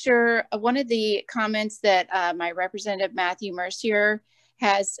make sure, one of the comments that my representative Matthew Mercier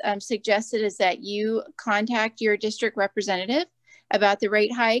has suggested is that you contact your district representative about the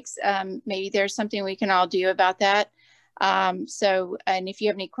rate hikes. Maybe there's something we can all do about that. And if you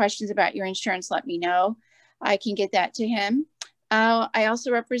have any questions about your insurance, let me know. I can get that to him. I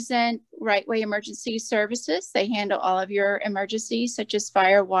also represent Right Way Emergency Services. They handle all of your emergencies such as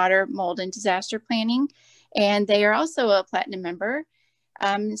fire, water, mold, and disaster planning. And they are also a platinum member.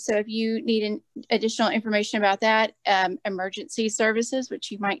 So if you need additional information about that, emergency services,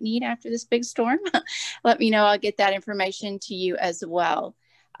 which you might need after this big storm, let me know. I'll get that information to you as well.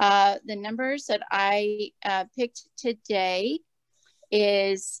 The numbers that I picked today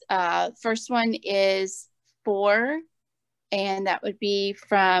is, first one is 4, and that would be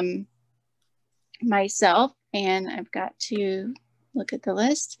from myself, and I've got to look at the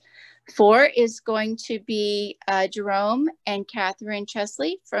list. 4 is going to be Jerome and Catherine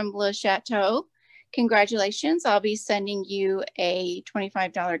Chesley from Le Chateau. Congratulations, I'll be sending you a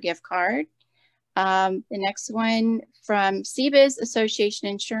 $25 gift card. The next one from CBiz Association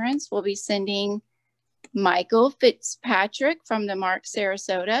Insurance, will be sending Michael Fitzpatrick from the Mark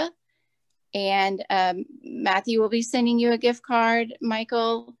Sarasota. And Matthew will be sending you a gift card,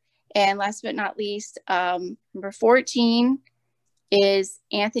 Michael. And last but not least, number 14 is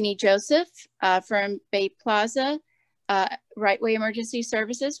Anthony Joseph from Bay Plaza. Right Way Emergency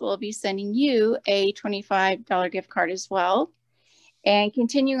Services will be sending you a $25 gift card as well. And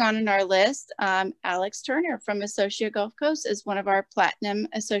continuing on in our list, Alex Turner from Associate Gulf Coast is one of our Platinum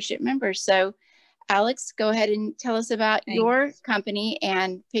Associate members. So Alex, go ahead and tell us about your company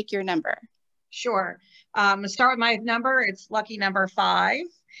and pick your number. Sure. I'll start with my number. It's lucky number 5.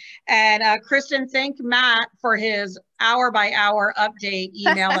 And Kristen, thank Matt for his hour-by-hour update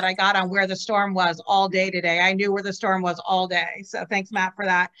email that I got on where the storm was all day today. I knew where the storm was all day. So thanks, Matt, for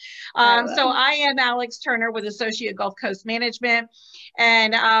that. So I am Alex Turner with Associate Gulf Coast Management.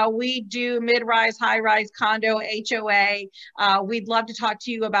 And we do mid-rise, high-rise, condo, HOA. We'd love to talk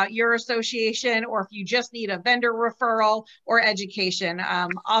to you about your association, or if you just need a vendor referral or education.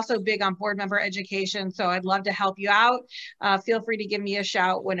 Also big on board member education. So I'd love to help you out. Feel free to give me a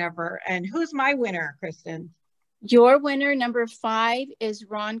shout whenever. And who's my winner, Kristen? Your winner, number 5, is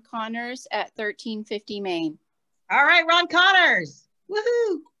Ron Connors at 1350 Main. All right, Ron Connors.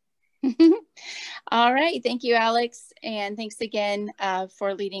 Woohoo! All right. Thank you, Alex. And thanks again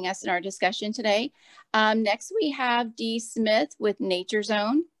for leading us in our discussion today. Next, we have Dee Smith with Nature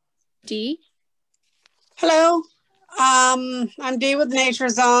Zone. Dee? Hello. I'm Dee with Nature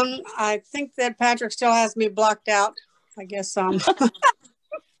Zone. I think that Patrick still has me blocked out. I guess I'm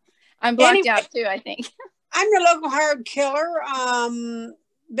blocked out too, I think. I'm your local hired killer.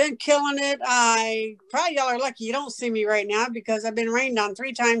 been killing it. Probably y'all are lucky you don't see me right now because I've been rained on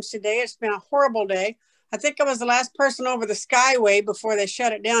 3 times today. It's been a horrible day. I think I was the last person over the Skyway before they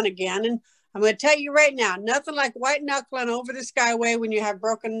shut it down again. And I'm going to tell you right now, nothing like white knuckling over the Skyway when you have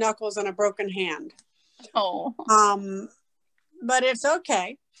broken knuckles and a broken hand. Oh. But it's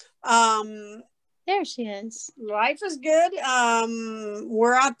okay. There she is. Life is good.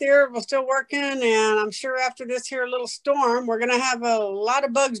 We're out there, we're still working, and I'm sure after this here little storm, we're going to have a lot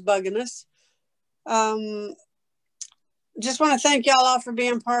of bugs bugging us. Just want to thank y'all all for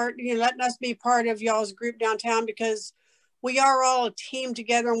being part, letting us be part of y'all's group downtown, because we are all a team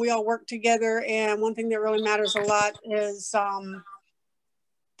together and we all work together. And one thing that really matters a lot is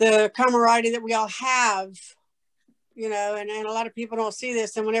the camaraderie that we all have. And a lot of people don't see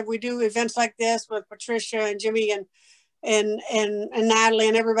this. And whenever we do events like this with Patricia and Jimmy and Natalie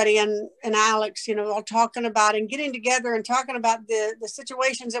and everybody and Alex, all talking about and getting together and talking about the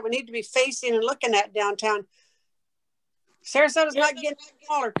situations that we need to be facing and looking at downtown. Sarasota's not getting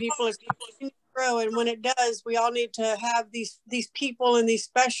smaller, people. It's continuing to grow. And when it does, we all need to have these people and these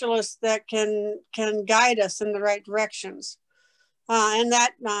specialists that can guide us in the right directions. And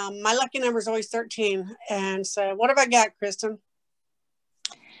that my lucky number is always 13. And so what have I got, Kristen?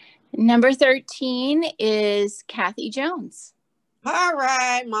 Number 13 is Kathy Jones. All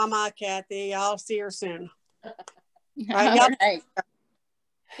right, Mama Kathy. I'll see her soon. All right.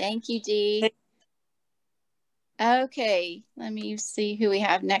 Thank you, Dee. Okay, let me see who we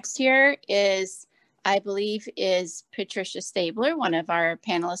have next here I believe is Patricia Staebler, one of our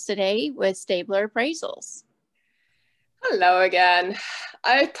panelists today with Staebler Appraisals. Hello again.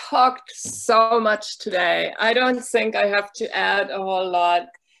 I talked so much today. I don't think I have to add a whole lot.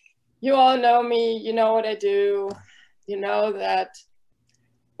 You all know me, you know what I do. You know that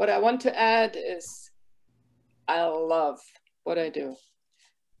what I want to add is I love what I do.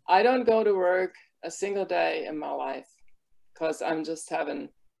 I don't go to work a single day in my life because I'm just having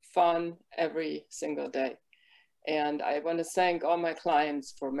fun every single day. And I want to thank all my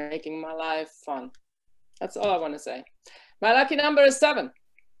clients for making my life fun. That's all I want to say. My lucky number is 7.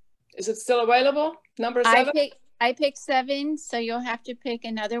 Is it still available? Number 7? I picked 7, so you'll have to pick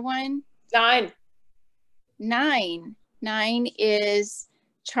another one. 9. 9 is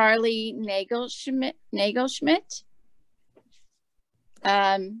Charlie Nagelschmidt.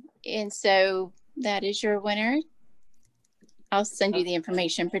 And so that is your winner. I'll send you the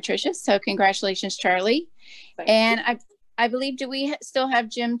information, Patricia. So congratulations, Charlie. And I believe, do we still have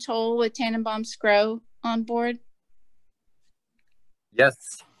Jim Toll with Tannenbaum Scrow on board? Yes.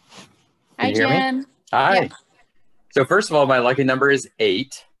 Hi, Jim. Hi. Yeah. So first of all, my lucky number is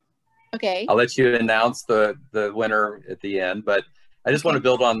 8. Okay. I'll let you announce the winner at the end, but I just want to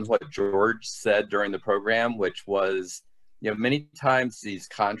build on what George said during the program, which was, many times these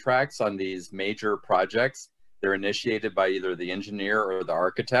contracts on these major projects, they're initiated by either the engineer or the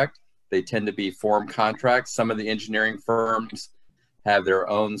architect. They tend to be form contracts. Some of the engineering firms have their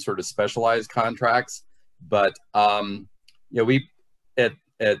own sort of specialized contracts, but we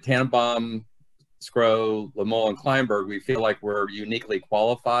at Tannenbaum, Scrow, Lamole, and Kleinberg, we feel like we're uniquely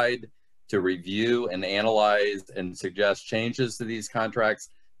qualified to review and analyze and suggest changes to these contracts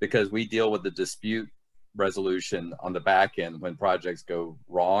because we deal with the dispute resolution on the back end when projects go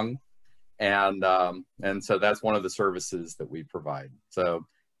wrong. And so that's one of the services that we provide. So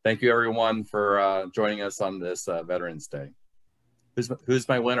thank you everyone for joining us on this Veterans Day. Who's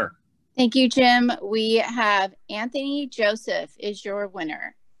my winner? Thank you, Jim. We have Anthony Joseph is your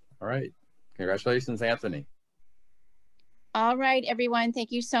winner. All right. Congratulations, Anthony. All right, everyone.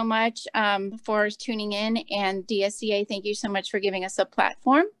 Thank you so much for tuning in. And DSCA, thank you so much for giving us a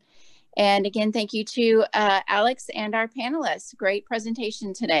platform. And again, thank you to Alex and our panelists. Great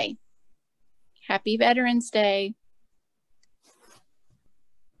presentation today. Happy Veterans Day.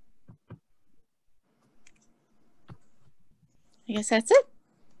 I guess that's it.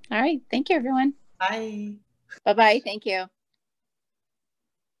 All right. Thank you, everyone. Bye. Bye-bye. Thank you.